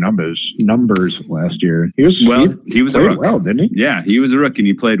was his numbers last year? He was a rook. Well, didn't he? Yeah, he was a rook and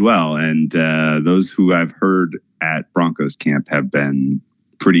he played well. And those who I've heard at Broncos camp have been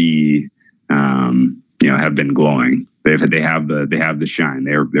pretty, have been glowing. They have the shine.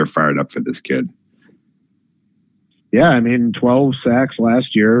 They're fired up for this kid. Yeah, I mean, 12 sacks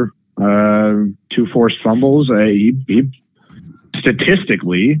last year, 2 forced fumbles. He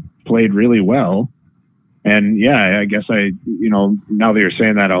statistically played really well. And yeah, I guess now that you're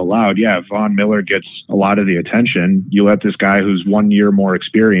saying that out loud, yeah, Von Miller gets a lot of the attention. You let this guy who's 1 year more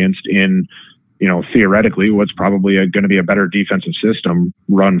experienced in, theoretically what's probably going to be a better defensive system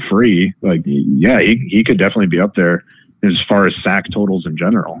run free. Like, yeah, he could definitely be up there as far as sack totals in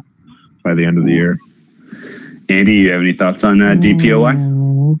general by the end of the year. Andy, you have any thoughts on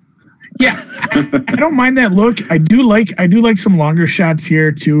DPOY? Yeah, I don't mind that look. I do like some longer shots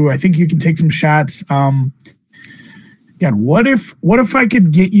here too. I think you can take some shots. God, what if I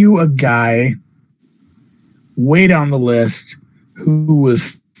could get you a guy way down the list who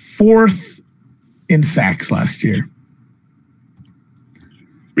was 4th in sacks last year?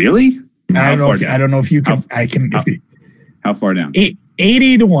 Really? I don't know if you can. How far down?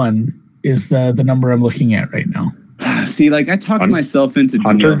 80-1 is the number I'm looking at right now. See, like I talked myself into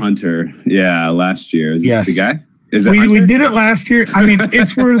Hunter. Yeah, last year. Is yes. the guy? Is it we did it last year. I mean,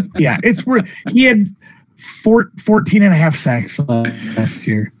 it's worth. Yeah, it's worth. He had 14 and a half sacks last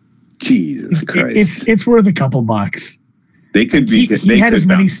year. Jesus Christ! It's worth a couple bucks. They could be. He had as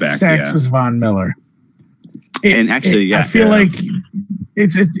many sacks as Von Miller. I feel like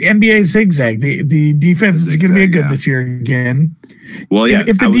it's NBA zigzag. The defense is going to be good this year again. Well, yeah.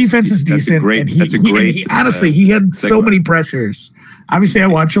 If the defense is decent, he had so many pressures. Obviously, I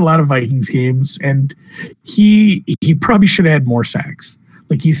watch a lot of Vikings games, and he probably should have had more sacks.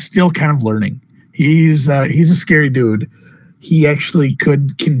 Like, he's still kind of learning. He's a scary dude. He actually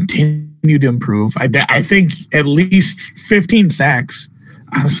could continue to improve. I think at least 15 sacks.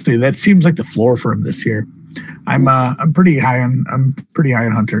 Honestly, that seems like the floor for him this year. I'm pretty high on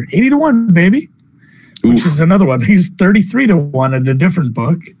Hunter. 80-1, baby. Which is another one. He's 33-1 in a different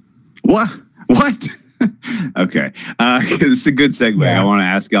book. What? Okay. This is a good segue. Yeah. I want to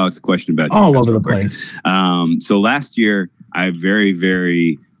ask Alex a question about all defense over the real quick. place. So last year, I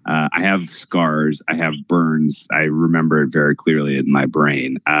have scars. I have burns. I remember it very clearly in my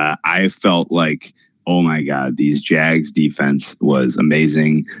brain. I felt like, oh my God, these Jags defense was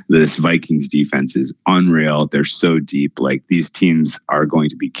amazing. This Vikings defense is unreal. They're so deep. Like, these teams are going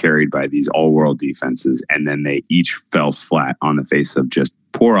to be carried by these all-world defenses. And then they each fell flat on the face of just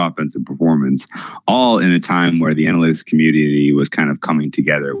poor offensive performance, all in a time where the analytics community was kind of coming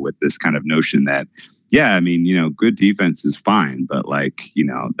together with this kind of notion that, yeah, I mean, good defense is fine, but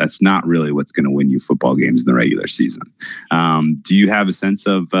that's not really what's going to win you football games in the regular season. Do you have a sense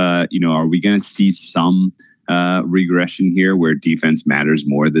of, are we going to see some regression here where defense matters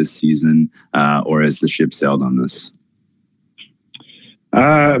more this season, or has the ship sailed on this?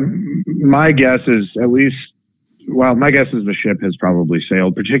 My guess is the ship has probably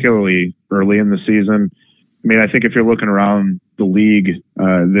sailed, particularly early in the season. I mean, I think if you're looking around the league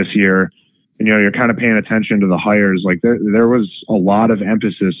this year, and, you're kind of paying attention to the hires, like there was a lot of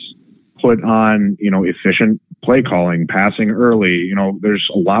emphasis put on, efficient play calling, passing early. There's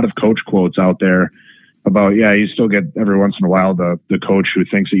a lot of coach quotes out there about, you still get every once in a while the coach who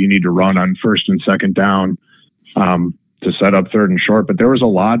thinks that you need to run on first and second down to set up third and short. But there was a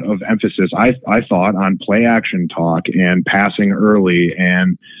lot of emphasis, I thought, on play action talk and passing early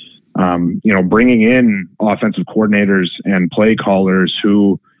and, bringing in offensive coordinators and play callers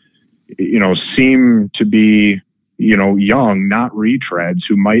who, seem to be, young, not retreads,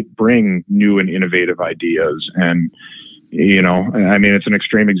 who might bring new and innovative ideas. And, I mean, it's an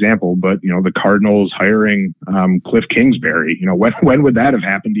extreme example, but, the Cardinals hiring Cliff Kingsbury, when would that have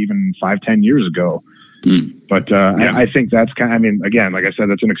happened even 5-10 years ago? But I think that's again, like I said,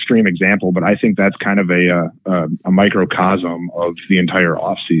 that's an extreme example, but I think that's kind of a microcosm of the entire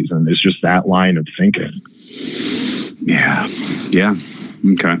offseason. It's just that line of thinking. Yeah.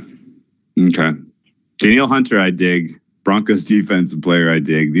 Okay. Danielle Hunter, I dig. Broncos defensive player, I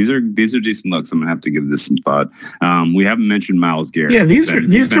dig. These are decent looks. I'm gonna have to give this some thought. We haven't mentioned Myles Garrett. Yeah, these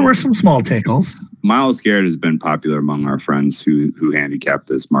were some small tickles. Myles Garrett has been popular among our friends who handicap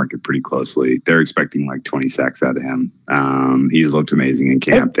this market pretty closely. They're expecting like 20 sacks out of him. He's looked amazing in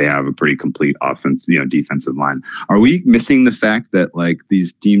camp. They have a pretty complete offense, defensive line. Are we missing the fact that like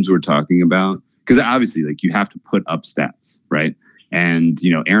these teams we're talking about? Because obviously, like, you have to put up stats, right? And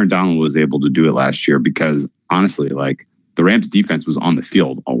Aaron Donald was able to do it last year because honestly, like, the Rams defense was on the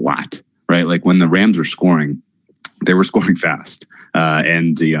field a lot, right? Like, when the Rams were scoring, they were scoring fast.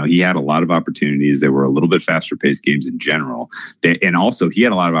 And he had a lot of opportunities. They were a little bit faster paced games in general. And also he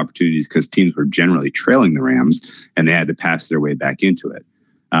had a lot of opportunities because teams were generally trailing the Rams and they had to pass their way back into it.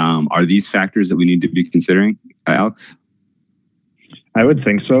 Are these factors that we need to be considering, Alex? I would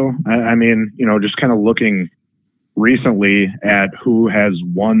think so. I mean, just kind of looking recently at who has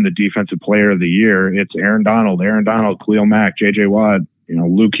won the defensive player of the year, it's Aaron Donald, Khalil Mack, JJ Watt,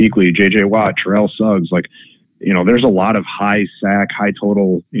 Luke Kuechly, JJ Watt, Terrell Suggs. Like, there's a lot of high sack, high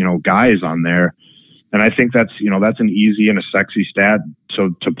total, guys on there. And I think that's an easy and a sexy stat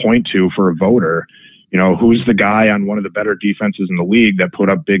to point to for a voter. Who's the guy on one of the better defenses in the league that put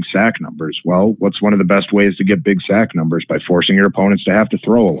up big sack numbers? Well, what's one of the best ways to get big sack numbers? By forcing your opponents to have to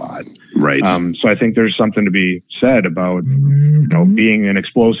throw a lot. Right. So I think there's something to be said about, being an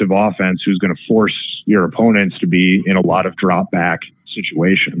explosive offense who's going to force your opponents to be in a lot of drop back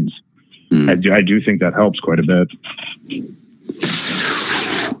situations. I do think that helps quite a bit.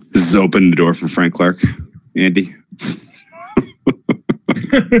 This has opened the door for Frank Clark, Andy.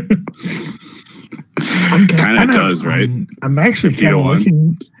 Kind of does, right? I'm actually kind of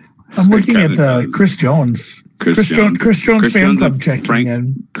looking. I'm looking at Chris Jones. Chris Jones fan club checking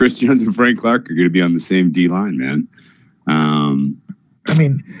in. Chris Jones and Frank Clark are going to be on the same D line, man. I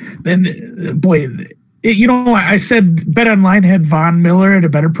mean, then boy, I said BetOnline had Von Miller at a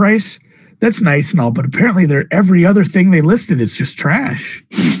better price. That's nice and all, but apparently every other thing they listed is just trash.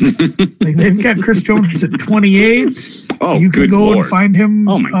 Like, they've got Chris Jones at 28. Oh, you can go and find him.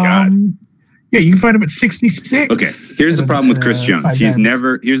 Oh my God. Yeah, you can find him at 66. Okay, here's the problem with Chris Jones. Here's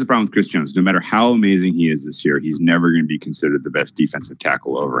the problem with Chris Jones. No matter how amazing he is this year, he's never going to be considered the best defensive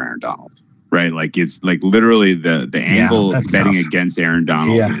tackle over Aaron Donald. Right? Like, it's like literally the angle betting against Aaron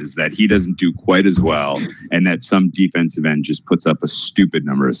Donald is that he doesn't do quite as well and that some defensive end just puts up a stupid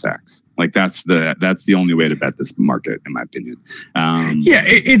number of sacks. Like, that's the only way to bet this market, in my opinion.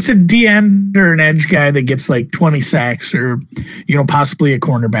 It's a D end or an edge guy that gets like 20 sacks, or possibly a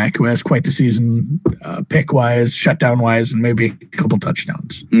cornerback who has quite the season, pick wise, shutdown wise, and maybe a couple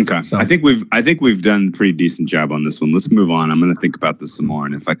touchdowns. Okay, so I think we've done a pretty decent job on this one. Let's move on. I'm going to think about this some more,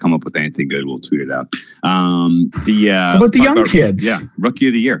 and if I come up with anything good, did, we'll tweet it out. How about the young kids? Yeah, rookie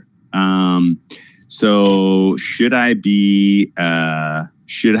of the year. So should I be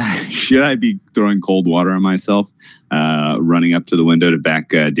throwing cold water on myself, running up to the window to back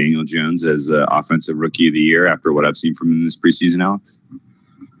Daniel Jones as offensive rookie of the year after what I've seen from him this preseason, Alex?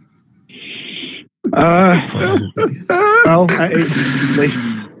 Well,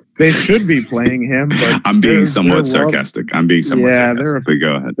 they should be playing him, but I'm being somewhat sarcastic. But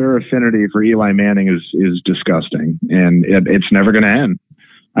go ahead. Their affinity for Eli Manning is disgusting, and it's never going to end.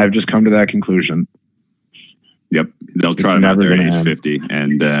 I've just come to that conclusion. Yep, they'll try him out there at age 50,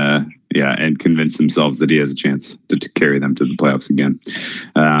 and and convince themselves that he has a chance to carry them to the playoffs again.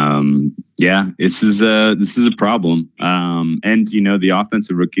 This is a problem. And the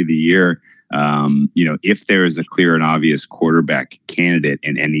offensive rookie of the year. If there is a clear and obvious quarterback candidate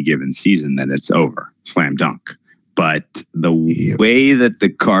in any given season, then it's over, slam dunk. But the way that the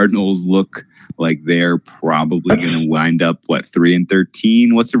Cardinals look like they're probably going to wind up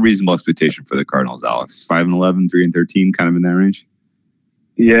 3-13. What's a reasonable expectation for the Cardinals, Alex? 5-11, 3-13, kind of in that range.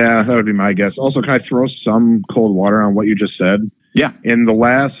 Yeah, that would be my guess. Also, can I throw some cold water on what you just said? Yeah. In the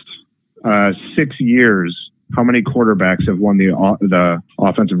last 6 years, how many quarterbacks have won the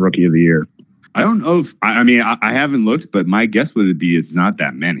offensive rookie of the year? I don't know if I haven't looked, but my guess would be it's not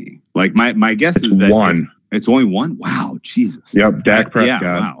that many. Like my guess is that one. It's only one. Wow, Jesus. Yep, Dak Prescott.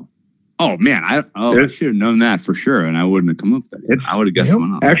 Yeah, wow. Oh man, I should have known that for sure, and I wouldn't have come up with that. I would have guessed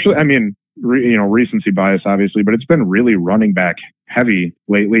someone else. Actually, recency bias, obviously, but it's been really running back heavy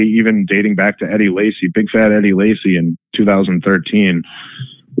lately, even dating back to Eddie Lacy, big fat Eddie Lacy in 2013.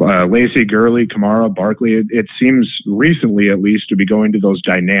 Lacy, Gurley, Kamara, Barkley. It seems recently, at least, to be going to those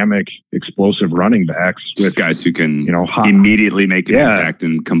dynamic, explosive running backs with guys who can immediately make an impact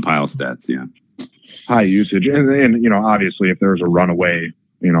and compile stats. Yeah, high usage, and obviously, if there's a runaway,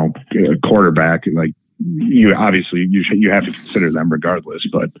 quarterback, like you have to consider them regardless.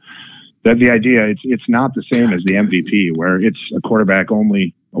 But the idea, it's not the same as the MVP, where it's a quarterback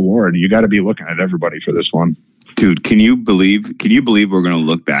only award. You got to be looking at everybody for this one. Dude, can you believe we're going to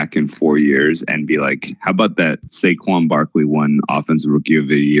look back in 4 years and be like, how about that Saquon Barkley won offensive rookie of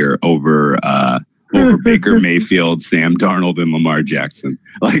the year over Baker Mayfield, Sam Darnold, and Lamar Jackson?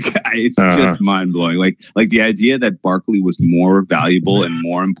 Like, it's just mind blowing. Like the idea that Barkley was more valuable and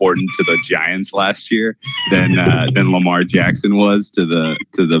more important to the Giants last year than Lamar Jackson was to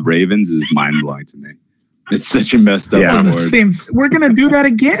the Ravens is mind blowing to me. It's such a messed up award. We're going to do that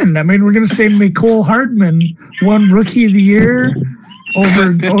again. I mean, we're going to say Mecole Hardman won Rookie of the Year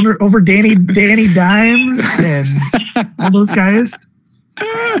over Danny Dimes and all those guys.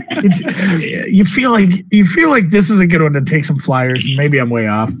 You feel like this is a good one to take some flyers. Maybe I'm way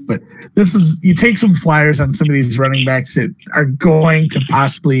off, but you take some flyers on some of these running backs that are going to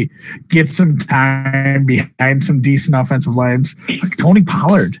possibly get some time behind some decent offensive lines, like Tony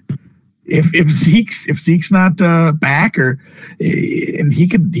Pollard. If Zeke's not back, and he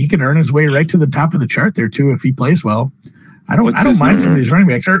could earn his way right to the top of the chart there too if he plays well. I don't mind some of these running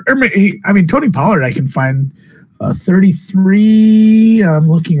backs. Tony Pollard I can find 33.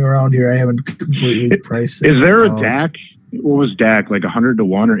 I'm looking around here. I haven't completely priced it. Is there a Dak? What was Dak, like 100 to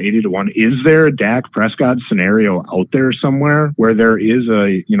 1 or 80 to 1? Is there a Dak Prescott scenario out there somewhere where there is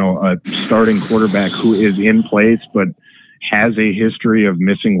a starting quarterback who is in place but has a history of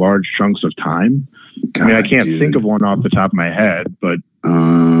missing large chunks of time? God, I can't think of one off the top of my head, but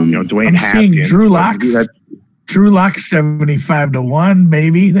Dwayne Haskins. Drew Lock 75 to 1,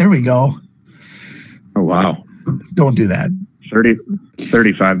 maybe. There we go. Oh wow! Don't do that.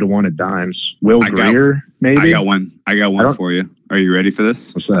 35 to 1 at Dimes. Will Greer, maybe. I got one for you. Are you ready for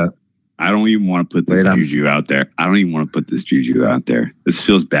this? What's that? I don't even want to put this juju out there. This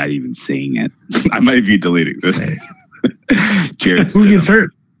feels bad even saying it. I might be deleting this. Jared Stidham. Who gets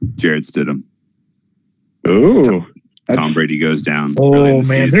hurt? Jared Stidham. Ooh. Tom Brady goes down. Oh,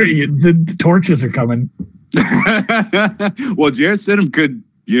 man. The torches are coming. Well, Jared Stidham could,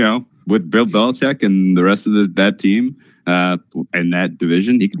 with Bill Belichick and the rest of that team and that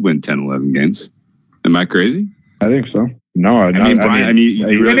division, he could win 10, 11 games. Am I crazy? I think so. No, you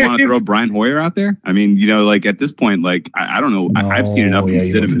really want to throw Brian Hoyer out there? I mean, at this point, I don't know. I've seen enough from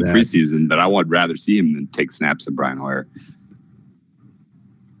Stidham in the preseason that I would rather see him than take snaps of Brian Hoyer.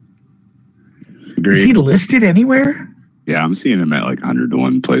 Agreed. Is he listed anywhere? Yeah, I'm seeing him at 100 to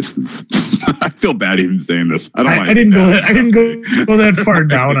 1 places. I feel bad even saying this. I didn't go that far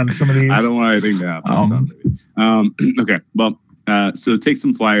down on some of these. I don't want anything to happen. Okay, well, So take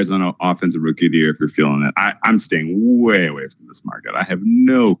some flyers on offensive rookie of the year if you're feeling it. I'm staying way away from this market. I have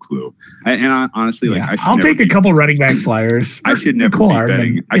no clue. Honestly, I'll take a couple running back flyers. I should never be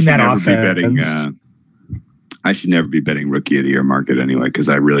betting. I should never be betting rookie of the year market anyway, because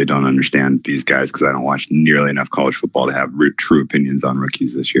I really don't understand these guys, because I don't watch nearly enough college football to have true opinions on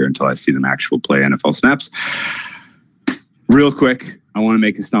rookies this year until I see them actual play NFL snaps. Real quick, I want to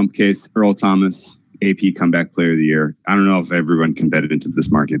make a stump case. Earl Thomas, AP comeback player of the year. I don't know if everyone can bet it into this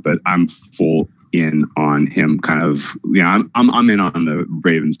market, but I'm full in on him. Kind of, I'm in on the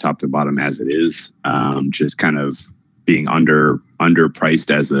Ravens top to bottom as it is. Just kind of being underpriced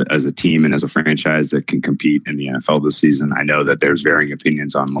as a team and as a franchise that can compete in the NFL this season. I know that there's varying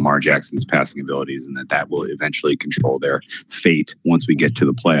opinions on Lamar Jackson's passing abilities and that will eventually control their fate once we get to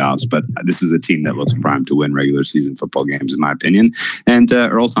the playoffs. But this is a team that looks primed to win regular season football games, in my opinion. And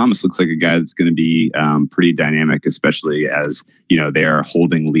Earl Thomas looks like a guy that's going to be pretty dynamic, especially as they are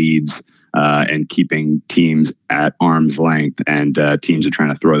holding leads and keeping teams at arm's length, and teams are trying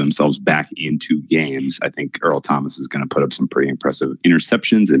to throw themselves back into games. I think Earl Thomas is going to put up some pretty impressive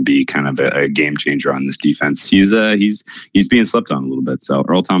interceptions and be kind of a game changer on this defense. He's being slept on a little bit. So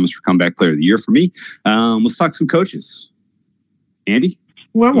Earl Thomas for comeback player of the year for me. Let's talk some coaches. Andy,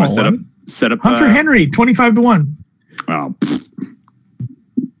 set up Hunter Henry 25-1. Oh,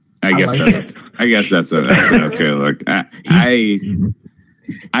 I guess that's an okay look.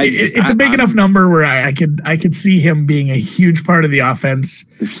 It's a big enough number where I could see him being a huge part of the offense.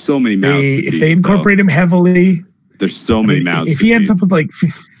 There's so many mouths. If they incorporate him heavily, there's so many mouths. If he ends up with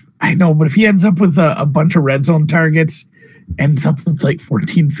if he ends up with a bunch of red zone targets, ends up with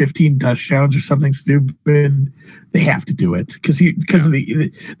 14, 15 touchdowns or something stupid, they have to do it because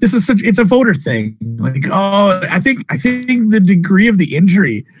it's a voter thing. I think the degree of the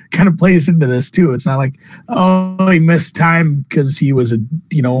injury kind of plays into this too. It's not like, he missed time because he was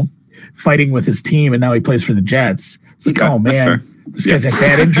fighting with his team and now he plays for the Jets. It's like, oh man, this guy's a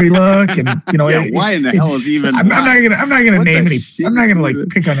bad injury luck, and why in the hell is even? I'm not gonna name any. I'm not gonna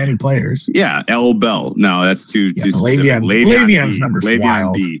pick on any players. Yeah, L. Bell. No, that's too specific. Le'Veon's number's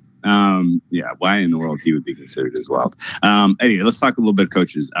wild. B. Why in the world he would be considered as wild? Anyway, let's talk a little bit of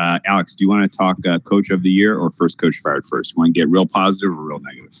coaches. Alex, do you want to talk coach of the year or first coach fired first? Want to get real positive or real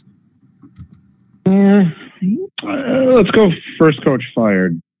negative? Let's go first coach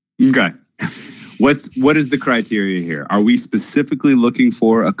fired. Okay. What is the criteria here? Are we specifically looking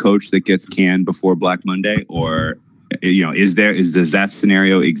for a coach that gets canned before Black Monday, or does that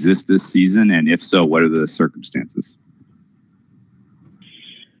scenario exist this season? And if so, what are the circumstances?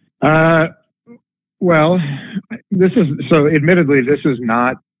 Well, admittedly, this is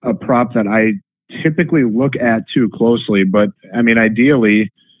not a prop that I typically look at too closely, but I mean,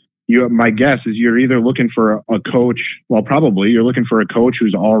 ideally, my guess is you're either looking for a coach. Well, probably you're looking for a coach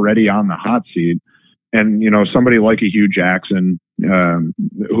who's already on the hot seat, and somebody like a Hugh Jackson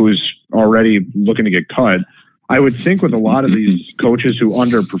who's already looking to get cut. I would think with a lot of these coaches who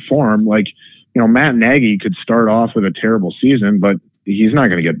underperform, Matt Nagy could start off with a terrible season, but he's not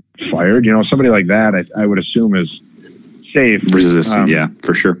going to get fired. Somebody like that, I would assume is safe, resistant. Yeah,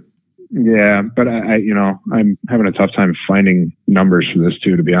 for sure. Yeah, but I'm having a tough time finding numbers for this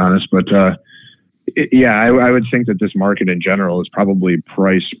too, to be honest. But I would think that this market in general is probably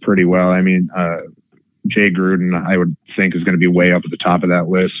priced pretty well. I mean, Jay Gruden, I would think, is going to be way up at the top of that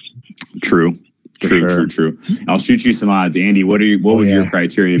list. True. I'll shoot you some odds, Andy. What would your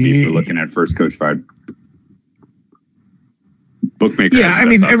criteria be for looking at first coach fired? Bookmaker. Yeah, I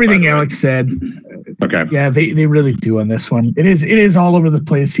mean everything Alex said. Okay. Yeah, they really do on this one. It is all over the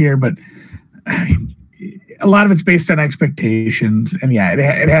place here, but I mean, a lot of it's based on expectations, and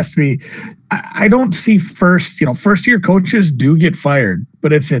it has to be. I don't see first year coaches do get fired,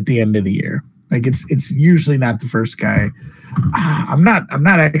 but it's at the end of the year. It's usually not the first guy. I'm not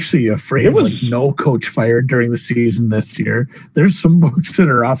actually afraid of no coach fired during the season this year. There's some books that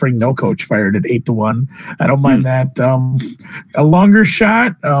are offering no coach fired at 8-1. I don't mind that. A longer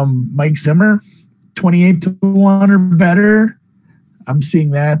shot, Mike Zimmer, 28-1 or better. I'm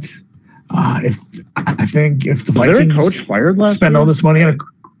seeing that. If the Vikings coach fired last spend year? all this money on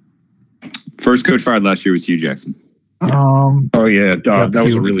first coach fired last year was Hugh Jackson. That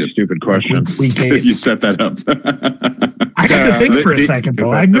was a really stupid question. You set that up. I had to think for a second,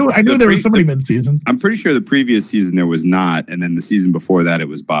 though. I knew there was somebody mid-season. I'm pretty sure the previous season there was not, and then the season before that it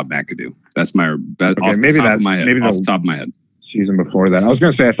was Bob McAdoo. That's off the top of my head. Season before that, I was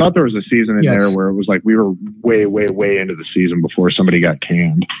going to say I thought there was a season in there where it was we were way, way, way into the season before somebody got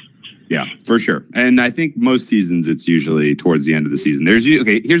canned. Yeah, for sure. And I think most seasons it's usually towards the end of the season.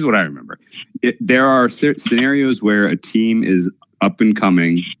 Here's what I remember. there are scenarios where a team is up and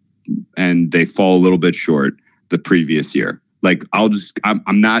coming and they fall a little bit short the previous year. Like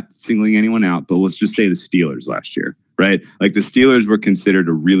I'm not singling anyone out, but let's just say the Steelers last year, right? Like the Steelers were considered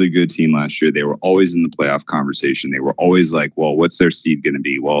a really good team last year. They were always in the playoff conversation. They were always like, well, what's their seed going to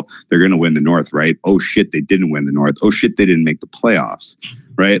be? Well, they're going to win the North, right? Oh shit, they didn't win the North. Oh shit, they didn't make the playoffs,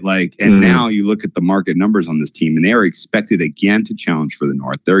 right? Like, and now you look at the market numbers on this team and they are expected again to challenge for the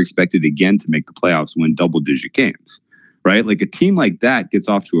North. They're expected again to make the playoffs, win double-digit games, right? Like a team like that gets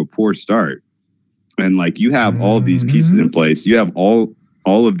off to a poor start. And like you have all of these pieces in place. You have all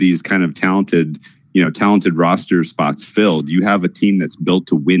of these kind of talented roster spots filled. You have a team that's built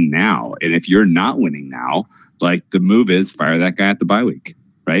to win now. And if you're not winning now, like the move is fire that guy at the bye week,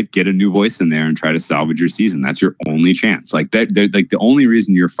 right? Get a new voice in there and try to salvage your season. That's your only chance. Like that, like the only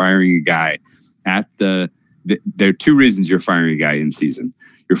reason you're firing a guy there are two reasons you're firing a guy in season.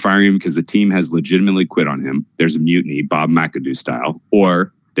 You're firing him because the team has legitimately quit on him. There's a mutiny, Bob McAdoo style,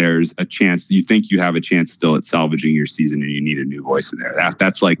 or there's a chance you think you have a chance still at salvaging your season and you need a new voice in there.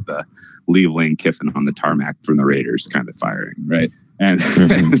 That's like the Lee Lane Kiffin on the tarmac from the Raiders kind of firing, right? And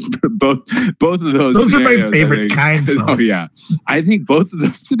both of those are my favorite kinds. Oh yeah, I think both of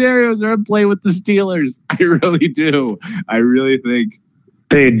those scenarios are in play with the Steelers. I really do. I really think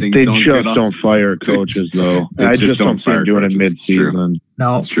they don't fire coaches though. I just don't see them doing it mid-season.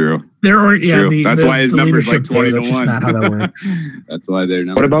 No, that's true. That's why his number's like 20 to 1. Not how that works. That's why their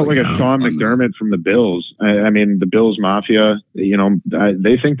numbers. What about like a Sean McDermott from the Bills? I mean, the Bills Mafia.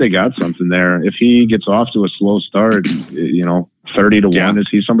 They think they got something there. If he gets off to a slow start, 30 to 1, is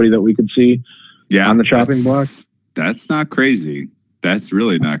he somebody that we could see? On the chopping block. That's not crazy. That's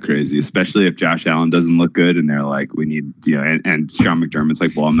really not crazy, especially if Josh Allen doesn't look good and they're like, we need, and Sean McDermott's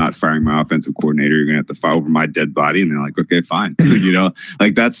like, well, I'm not firing my offensive coordinator. You're going to have to fight over my dead body. And they're like, okay, fine.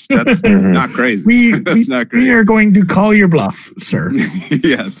 Like that's not crazy. That's not crazy. We are going to call your bluff, sir.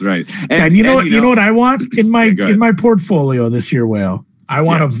 Yes, right. And you know what I want in my portfolio this year, Whale? I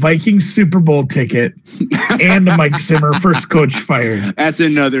want a Vikings Super Bowl ticket and a Mike Zimmer first coach fired. That's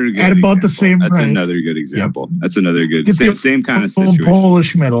another good at about the same price. That's another good example. Yep. That's another good same kind of situation.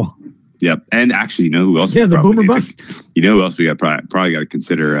 Polish middle. Yep. And actually, you know who else? Yeah, the boomer bust. You know who else we got? Probably got to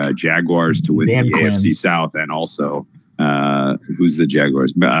consider Jaguars to win the AFC South, and also who's the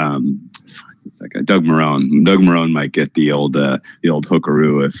Jaguars? It's like Doug Marrone. Doug Marrone might get the old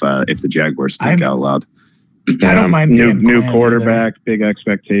hookaroo if the Jaguars think out loud. I don't mind new quarterback, big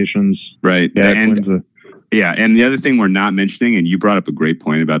expectations, right? Yeah, and the other thing we're not mentioning, and you brought up a great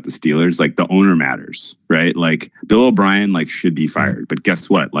point about the Steelers, like the owner matters, right? Like Bill O'Brien, like should be fired, but guess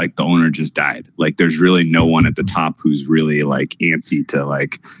what? Like the owner just died. Like there's really no one at the top who's really like antsy to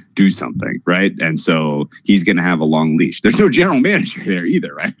like do something, right? And so he's going to have a long leash. There's no general manager there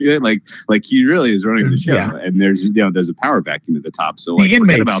either, right? Like he really is running the show, and there's a power vacuum at the top. So like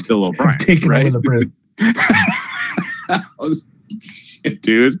forget about Bill O'Brien, right? Over the bridge. Shit,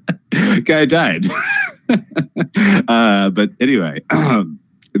 dude, guy died. But anyway, I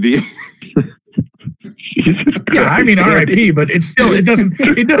mean, RIP, but it doesn't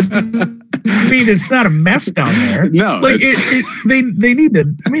mean it's not a mess down there. No, like they need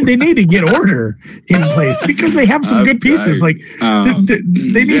to get order in place because they have some good pieces. Like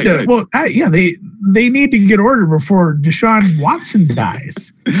they need to. Well, they need to get order before Deshaun Watson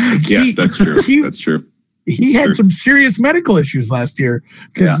dies. Yes, that's true. That's true. He had some serious medical issues last year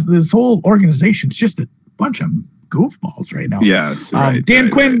because this whole organization's just a bunch of goofballs right now. Yes, Dan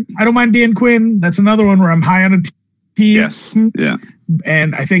Quinn. Right. I don't mind Dan Quinn. That's another one where I'm high on a team. Yes, yeah.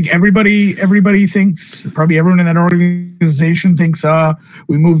 And I think everybody thinks, probably everyone in that organization thinks,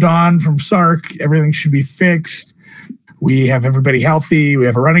 we moved on from Sark. Everything should be fixed. We have everybody healthy. We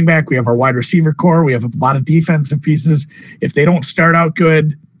have a running back. We have our wide receiver core. We have a lot of defensive pieces. If they don't start out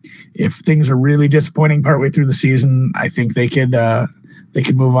good, if things are really disappointing partway through the season, I think they could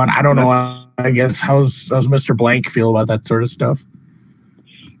move on. I don't know. I guess how's Mr. Blank feel about that sort of stuff?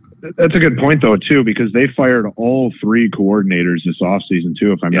 That's a good point though too, because they fired all 3 coordinators this offseason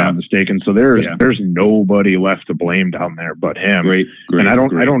too, if I'm not mistaken. So there's nobody left to blame down there but him. Great. And I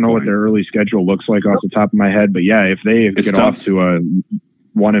don't know what their early schedule looks like off the top of my head, but if they get off to a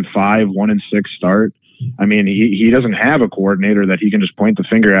 1-5, 1-6 start, I mean, he doesn't have a coordinator that he can just point the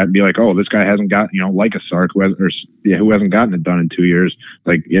finger at and be like, oh, this guy hasn't got, like a Sark who hasn't gotten it done in 2 years.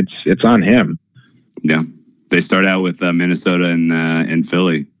 Like it's on him. Yeah. They start out with Minnesota and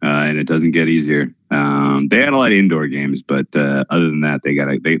Philly, and it doesn't get easier. They had a lot of indoor games, but other than that, they're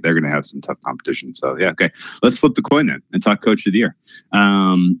going to have some tough competition. So yeah, okay. Let's flip the coin then and talk Coach of the Year.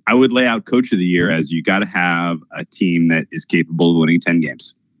 I would lay out Coach of the Year as you got to have a team that is capable of winning 10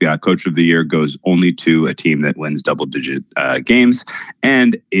 games. Coach of the Year goes only to a team that wins double-digit games,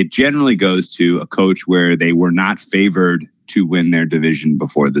 and it generally goes to a coach where they were not favored to win their division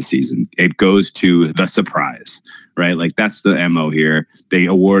before the season. It goes to the surprise, right? Like that's the MO here. They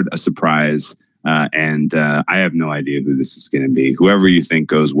award a surprise. And I have no idea who this is going to be. Whoever you think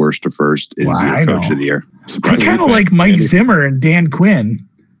goes worst to first is your Coach of the Year. I kind of like Mike Zimmer and Dan Quinn.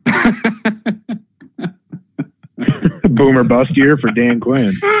 Boomer bust year for Dan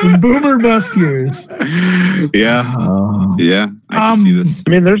Quinn. Boomer bust years. Yeah. Yeah. I can see this.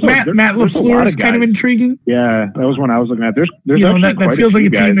 I mean, there's Matt LaFleur is kind of intriguing. Yeah, that was one I was looking at. There's that feels like a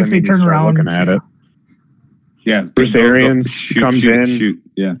team if they turn around. Looking at it. Yeah. Bruce Arians comes in.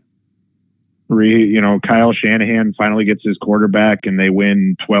 Yeah. Kyle Shanahan finally gets his quarterback and they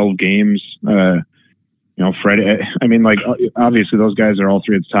win 12 games. Fred, I mean, like, obviously those guys are all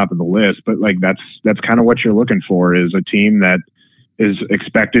three at the top of the list, but like, that's kind of what you're looking for, is a team that is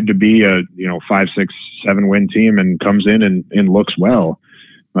expected to be a, 5, 6, 7 win team and comes in and looks well.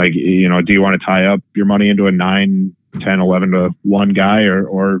 Like, do you want to tie up your money into a 9, 10, 11 to 1 guy,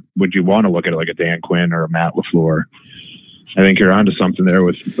 or would you want to look at it like a Dan Quinn or a Matt LaFleur? I think you're onto something there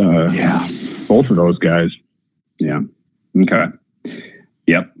with both of those guys. Yeah. Okay.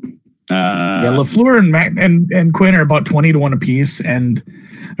 Yep. LaFleur and Matt and Quinn are about 20 to 1 apiece. And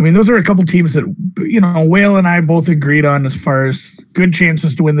I mean, those are a couple teams that, Whale and I both agreed on as far as good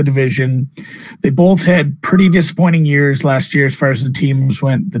chances to win the division. They both had pretty disappointing years last year as far as the teams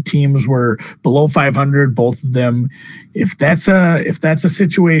went. The teams were below 500, both of them. If that's a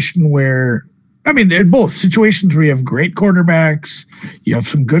situation where, I mean, they're both situations where you have great quarterbacks, you have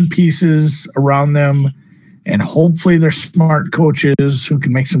some good pieces around them, and hopefully they're smart coaches who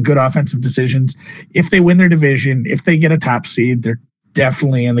can make some good offensive decisions. If they win their division, if they get a top seed, they're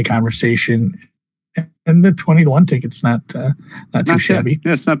definitely in the conversation. And the 20 to 1 ticket's not too shabby.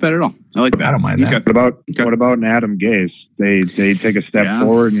 Yeah, it's not bad at all. I like that. I don't mind that. What about an Adam Gase? They take a step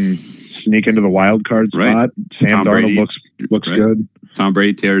forward and sneak into the wild card spot. Sam Darnold looks good. Tom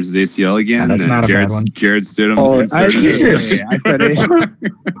Brady tears his ACL again. That's not a bad one. Jared Stidham. Jesus.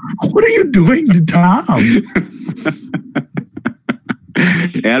 What are you doing to Tom?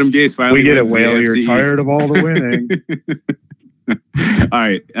 Adam Gase finally. We get it, Whale. You're tired of all the winning. All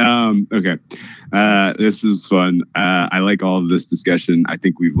right. Okay. This is fun. I like all of this discussion. I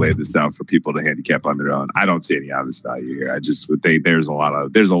think we've laid this out for people to handicap on their own. I don't see any obvious value here. I just would think there's a lot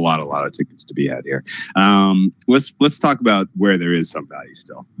of tickets to be had here. Let's talk about where there is some value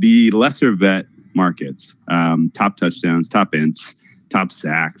still. The lesser bet markets, top touchdowns, top ints, top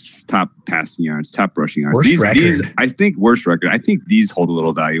sacks, top passing yards, top rushing yards. These, I think, worst record. I think these hold a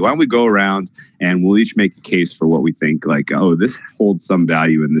little value. Why don't we go around and we'll each make a case for what we think, like, oh, this holds some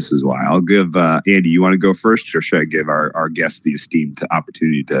value and this is why. I'll give Andy, you want to go first, or should I give our guest the esteemed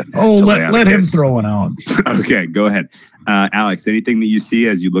opportunity to let him throw one out. Okay, go ahead. Alex, anything that you see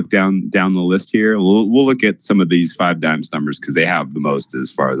as you look down the list here? We'll look at some of these 5 dimes numbers because they have the most as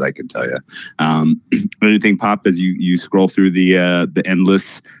far as I can tell you. Anything pop as you scroll through the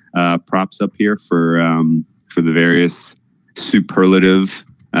endless props up here for the various superlative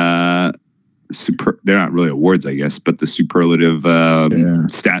they're not really awards, I guess, but the superlative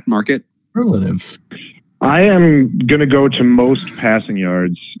stat market. Superlatives. I am going to go to most passing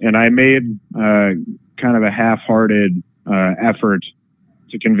yards, and I made kind of a half-hearted effort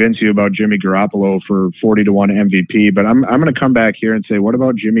to convince you about Jimmy Garoppolo for 40 to 1 MVP, but I'm going to come back here and say, what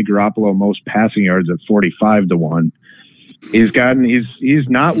about Jimmy Garoppolo most passing yards at 45 to 1? He's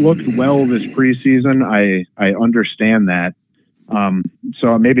not looked well this preseason. I understand that.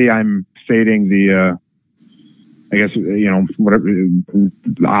 So maybe I'm fading the whatever,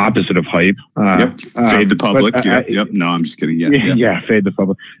 the opposite of hype. Fade the public. Yep. No, I'm just kidding. Yeah, fade the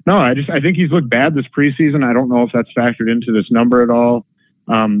public. No, I think he's looked bad this preseason. I don't know if that's factored into this number at all.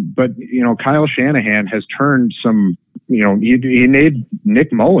 But Kyle Shanahan has turned some, he made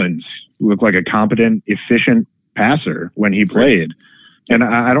Nick Mullins look like a competent, efficient passer when he played. And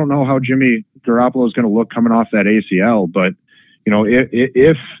I don't know how Jimmy Garoppolo is going to look coming off that ACL, but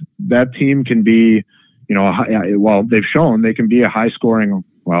if that team can be, they've shown they can be a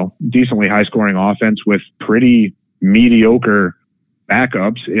decently high scoring offense with pretty mediocre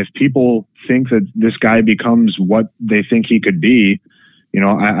backups. If people think that this guy becomes what they think he could be,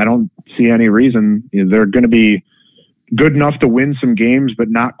 I don't see any reason. They're going to be good enough to win some games, but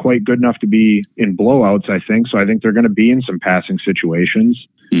not quite good enough to be in blowouts, I think. So I think they're going to be in some passing situations.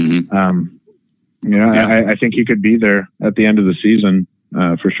 Mm-hmm. I think he could be there at the end of the season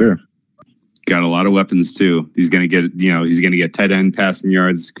for sure. Got a lot of weapons too. He's going to get tight end passing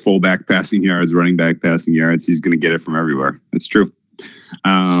yards, fullback passing yards, running back passing yards. He's going to get it from everywhere. That's true.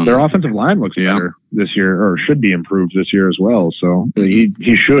 Their offensive line looks better this year, or should be improved this year as well. So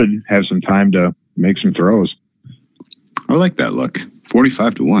he should have some time to make some throws. I like that look.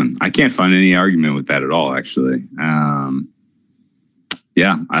 45-1. I can't find any argument with that at all, actually.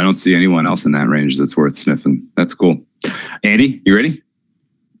 Yeah, I don't see anyone else in that range that's worth sniffing. That's cool. Andy, you ready?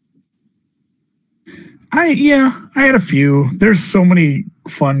 I had a few. There's so many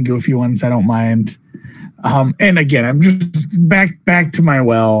fun, goofy ones I don't mind. And again, I'm just back to my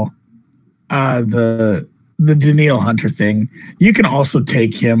the Danielle Hunter thing. You can also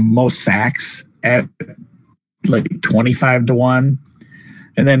take him most sacks at like 25-1.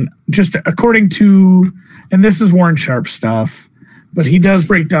 And then just according to, and this is Warren Sharp stuff, but he does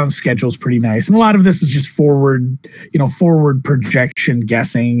break down schedules pretty nice. And a lot of this is just forward projection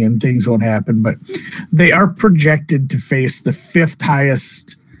guessing, and things won't happen. But they are projected to face the 5th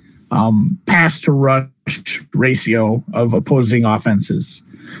highest pass to rush ratio of opposing offenses.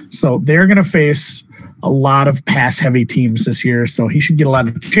 So they're going to face a lot of pass heavy teams this year. So he should get a lot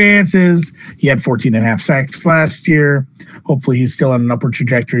of chances. He had 14.5 sacks last year. Hopefully he's still on an upward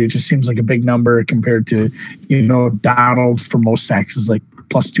trajectory. It just seems like a big number compared to, Donald for most sacks is like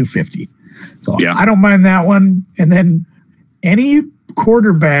plus 250. So I don't mind that one. And then any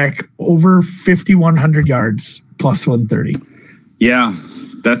quarterback over 5,100 yards plus 130. Yeah,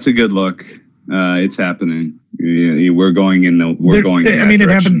 that's a good look. It's happening. We're going in the. We're going. In that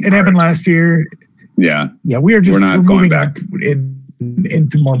direction. It happened last year. Yeah. Yeah, we're moving back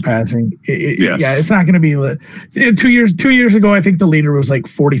into more passing. Yes. Yeah, it's not going to be 2 years. 2 years ago, I think the leader was like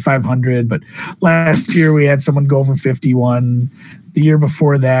 4,500, but last year we had someone go over 51. The year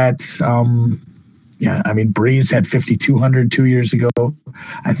before that, Breeze had 5,200 2 years ago.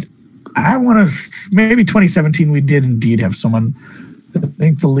 I want to maybe 2017 we did indeed have someone. I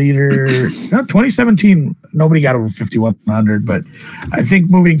think the leader, 2017, nobody got over 5,100, but I think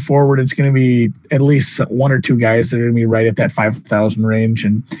moving forward, it's going to be at least one or two guys that are going to be right at that 5,000 range.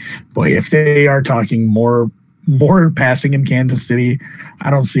 And boy, if they are talking more passing in Kansas City, I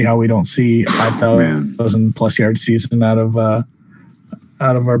don't see how we don't see a 5,000 plus yard season out of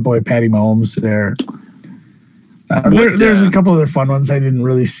our boy Patty Mahomes there. There's a couple other fun ones. I didn't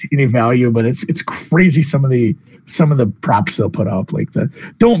really see any value, but it's crazy some of the props they'll put up. Like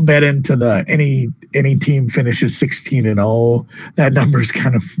don't bet into any team finishes 16-0. That number's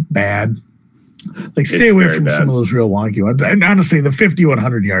kind of bad. Like stay away from some of those real wonky ones. And honestly, the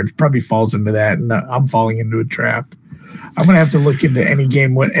 5,100 yards probably falls into that, and I'm falling into a trap. I'm gonna have to look into any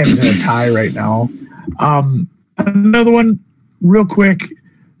game what ends in a tie right now. Another one, real quick.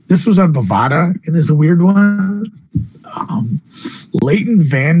 This was on Bovada. It is a weird one. Leighton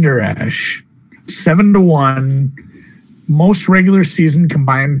Vander Esch, 7-1, most regular season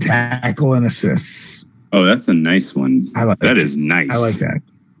combined tackle and assists. Oh, that's a nice one. That is nice. I like that.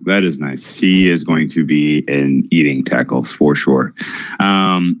 That is nice. He is going to be in eating tackles for sure.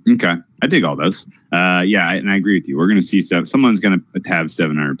 Okay. I dig all those. And I agree with you. We're going to see someone's going to have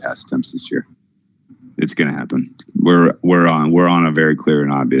 700 pass attempts this year. It's going to happen. We're on a very clear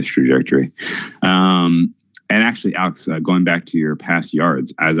and obvious trajectory. And actually, Alex, going back to your pass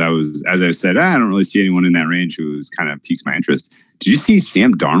yards, as I said, I don't really see anyone in that range who's kind of piques my interest. Did you see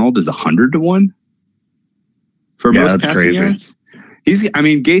Sam Darnold is 100-1 for most passing yards?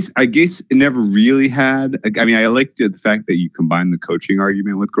 Gase never really had. I liked the fact that you combine the coaching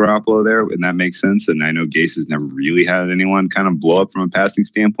argument with Garoppolo there, and that makes sense. And I know Gase has never really had anyone kind of blow up from a passing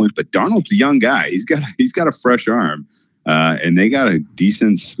standpoint, but Darnold's a young guy. He's got a fresh arm, and they got a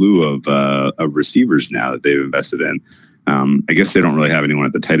decent slew of receivers now that they've invested in. I guess they don't really have anyone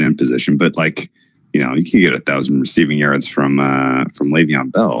at the tight end position, but you can get 1,000 receiving yards from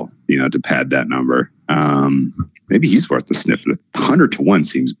Le'Veon Bell, to pad that number. Maybe he's worth the sniff. 100-1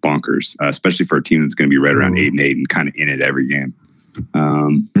 seems bonkers, especially for a team that's going to be right around 8-8 and kind of in it every game.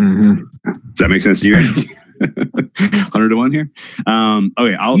 Does that make sense to you? 100-1 here.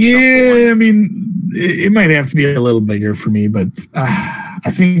 Okay, it might have to be a little bigger for me, but I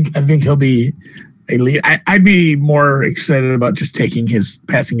think he'll be a lead. I'd be more excited about just taking his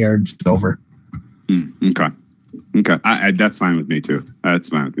passing yards over. Okay. That's fine with me too.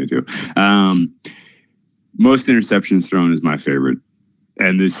 Most interceptions thrown is my favorite.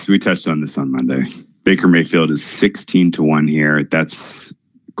 And we touched on this on Monday. Baker Mayfield is 16-1 here. That's a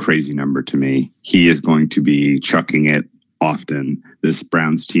crazy number to me. He is going to be chucking it often, this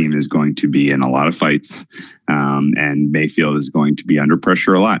Browns team is going to be in a lot of fights, and Mayfield is going to be under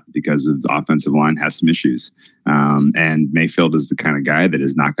pressure a lot because the offensive line has some issues. And Mayfield is the kind of guy that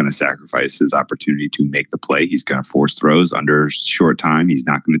is not going to sacrifice his opportunity to make the play. He's going to force throws under short time. He's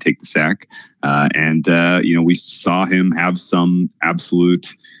not going to take the sack. We saw him have some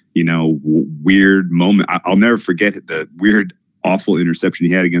absolute, weird moment. I'll never forget the weird, awful interception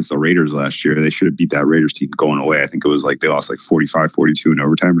he had against the Raiders last year. They should have beat that Raiders team going away. I think it was like they lost like 45-42 in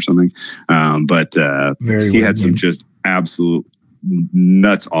overtime or something. But he had some just absolute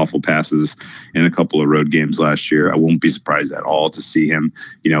nuts, awful passes in a couple of road games last year. I won't be surprised at all to see him,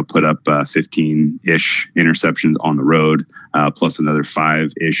 put up 15-ish interceptions on the road, plus another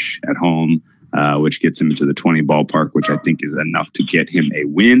 5-ish at home. Which gets him into the 20 ballpark, which I think is enough to get him a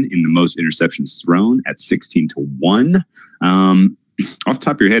win in the most interceptions thrown at 16-1. Off the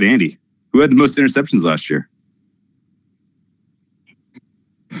top of your head, Andy, who had the most interceptions last year?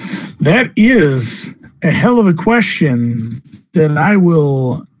 That is a hell of a question that I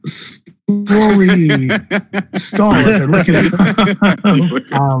will slowly stall as I look at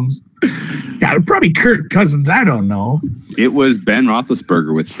it. Probably Kirk Cousins. I don't know. It was Ben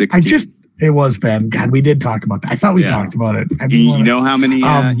Roethlisberger with 16. It was Ben. God, we did talk about that. I thought we talked about it. You know how many?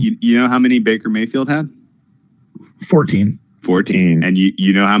 You know how many Baker Mayfield had? 14. 14. And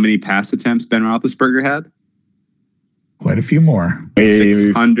you know how many pass attempts Ben Roethlisberger had? Quite a few more.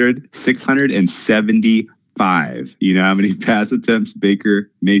 675. You know how many pass attempts Baker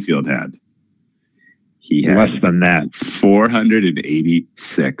Mayfield had? He had less than that.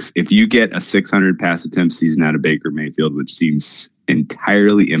 486. If you get a 600 pass attempt season out of Baker Mayfield, which seems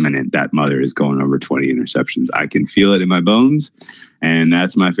entirely imminent, that mother is going over 20 interceptions. I can feel it in my bones. And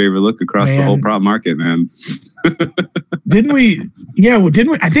that's my favorite look across the whole prop market, man. Didn't we?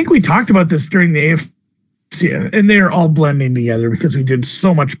 I think we talked about this during the AFC, and they're all blending together because we did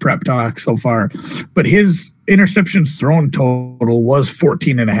so much prep talk so far. But his interceptions thrown total was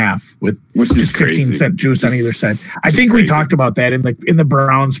 14.5 with which is 15-cent juice on either side. I think we talked about that in the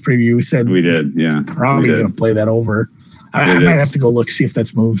Browns preview. We said we did, yeah. Probably going to play that over. I might have to go look, see if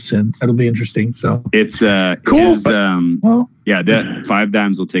that's moved since. That'll be interesting. So it's cool. That 5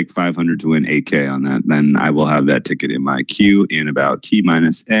 dimes will take 500 to win 8K on that. Then I will have that ticket in my queue in about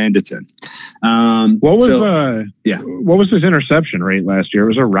T-minus, and it's in. What was his interception rate last year? It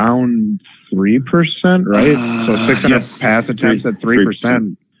was around 3%, right? So 600 pass attempts at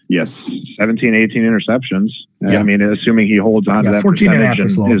 3%. Yes. 17, 18 interceptions. I mean, assuming he holds on to that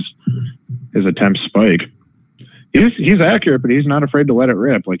 14.5 and his attempts spike. He's accurate, but he's not afraid to let it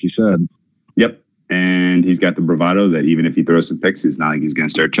rip, like you said. Yep. And he's got the bravado that even if he throws some picks, it's not like he's going to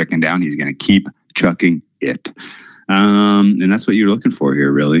start checking down. He's going to keep chucking it. And that's what you're looking for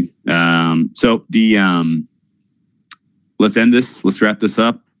here, really. So let's end this. Let's wrap this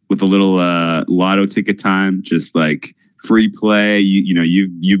up with a little lotto ticket time, just like free play.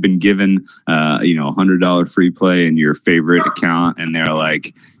 You've been given $100 free play in your favorite account, and they're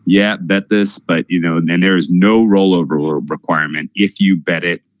like, yeah, bet this, but then there is no rollover requirement if you bet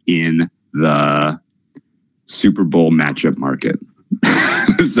it in the Super Bowl matchup market.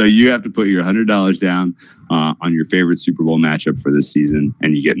 So you have to put your $100 down on your favorite Super Bowl matchup for this season,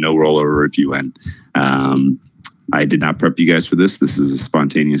 and you get no rollover if you win. I did not prep you guys for this. This is a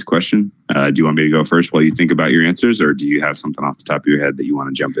spontaneous question. Do you want me to go first while you think about your answers, or do you have something off the top of your head that you want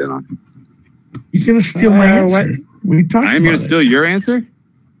to jump in on? You're going to steal my answer. I'm going to steal your answer?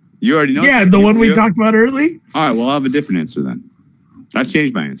 You already know. Yeah, the one we talked about early. All right, well, I'll have a different answer then. I've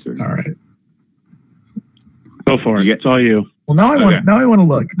changed my answer. All right. Go for it. It's all you. Well, now I want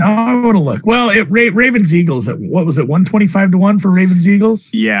to look. Well, Ravens Eagles at what was it? 125-1 for Ravens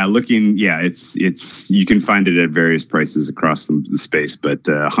Eagles? Yeah, it's you can find it at various prices across the space, but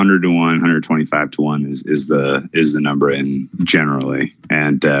 100-1, 125-1 is the number in generally.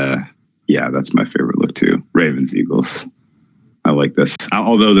 And that's my favorite look too. Ravens Eagles. I like this.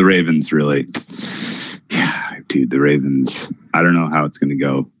 Although the Ravens really, the Ravens. I don't know how it's going to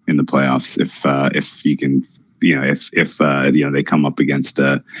go in the playoffs if you can. If they come up against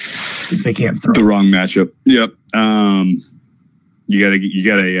if they can't throw the wrong matchup. Yep.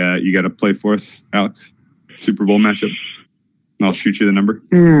 You gotta play for us, Alex. Super Bowl matchup. I'll shoot you the number.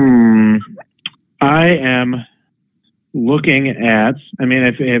 I am looking at. I mean,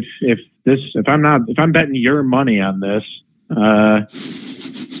 if I'm betting your money on this,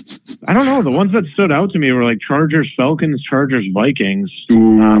 I don't know. The ones that stood out to me were like Chargers, Falcons, Chargers, Vikings.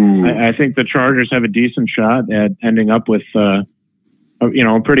 I think the Chargers have a decent shot at ending up with a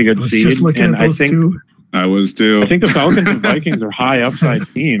pretty good seed. Just looking at those two. I was too. I think the Falcons and Vikings are high upside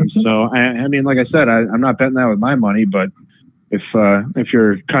teams. So I mean, like I said, I'm not betting that with my money, but if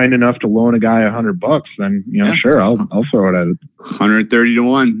you're kind enough to loan a guy $100, then sure, I'll throw it at it. 130 to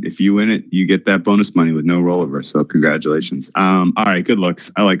 1. If you win it, you get that bonus money with no rollover. So congratulations. All right, good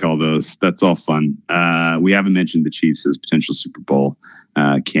looks. I like all those. That's all fun. We haven't mentioned the Chiefs as potential Super Bowl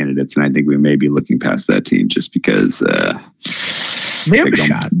candidates, and I think we may be looking past that team just because they have a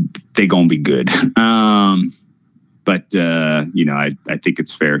shot. They're gonna be good. But I think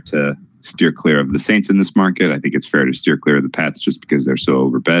it's fair to steer clear of the Saints in this market. I think it's fair to steer clear of the Pats just because they're so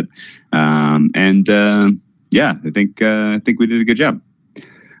overbet. I think we did a good job.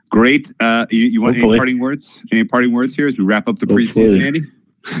 Great. You want any parting words? Any parting words here as we wrap up the preseason, Andy?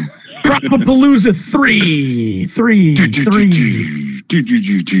 Propapalooza 3.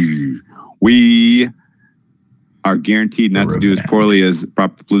 We are guaranteed not to do as poorly as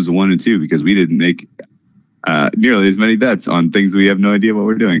Propapalooza 1 and 2 because we didn't make nearly as many bets on things we have no idea what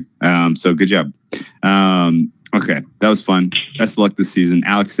we're doing. So good job. Okay, that was fun. Best of luck this season.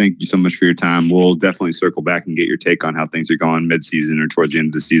 Alex, thank you so much for your time. We'll definitely circle back and get your take on how things are going mid-season or towards the end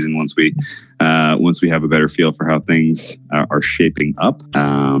of the season once we have a better feel for how things are shaping up.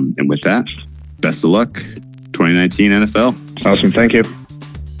 And with that, best of luck, 2019 NFL. Awesome. Thank you.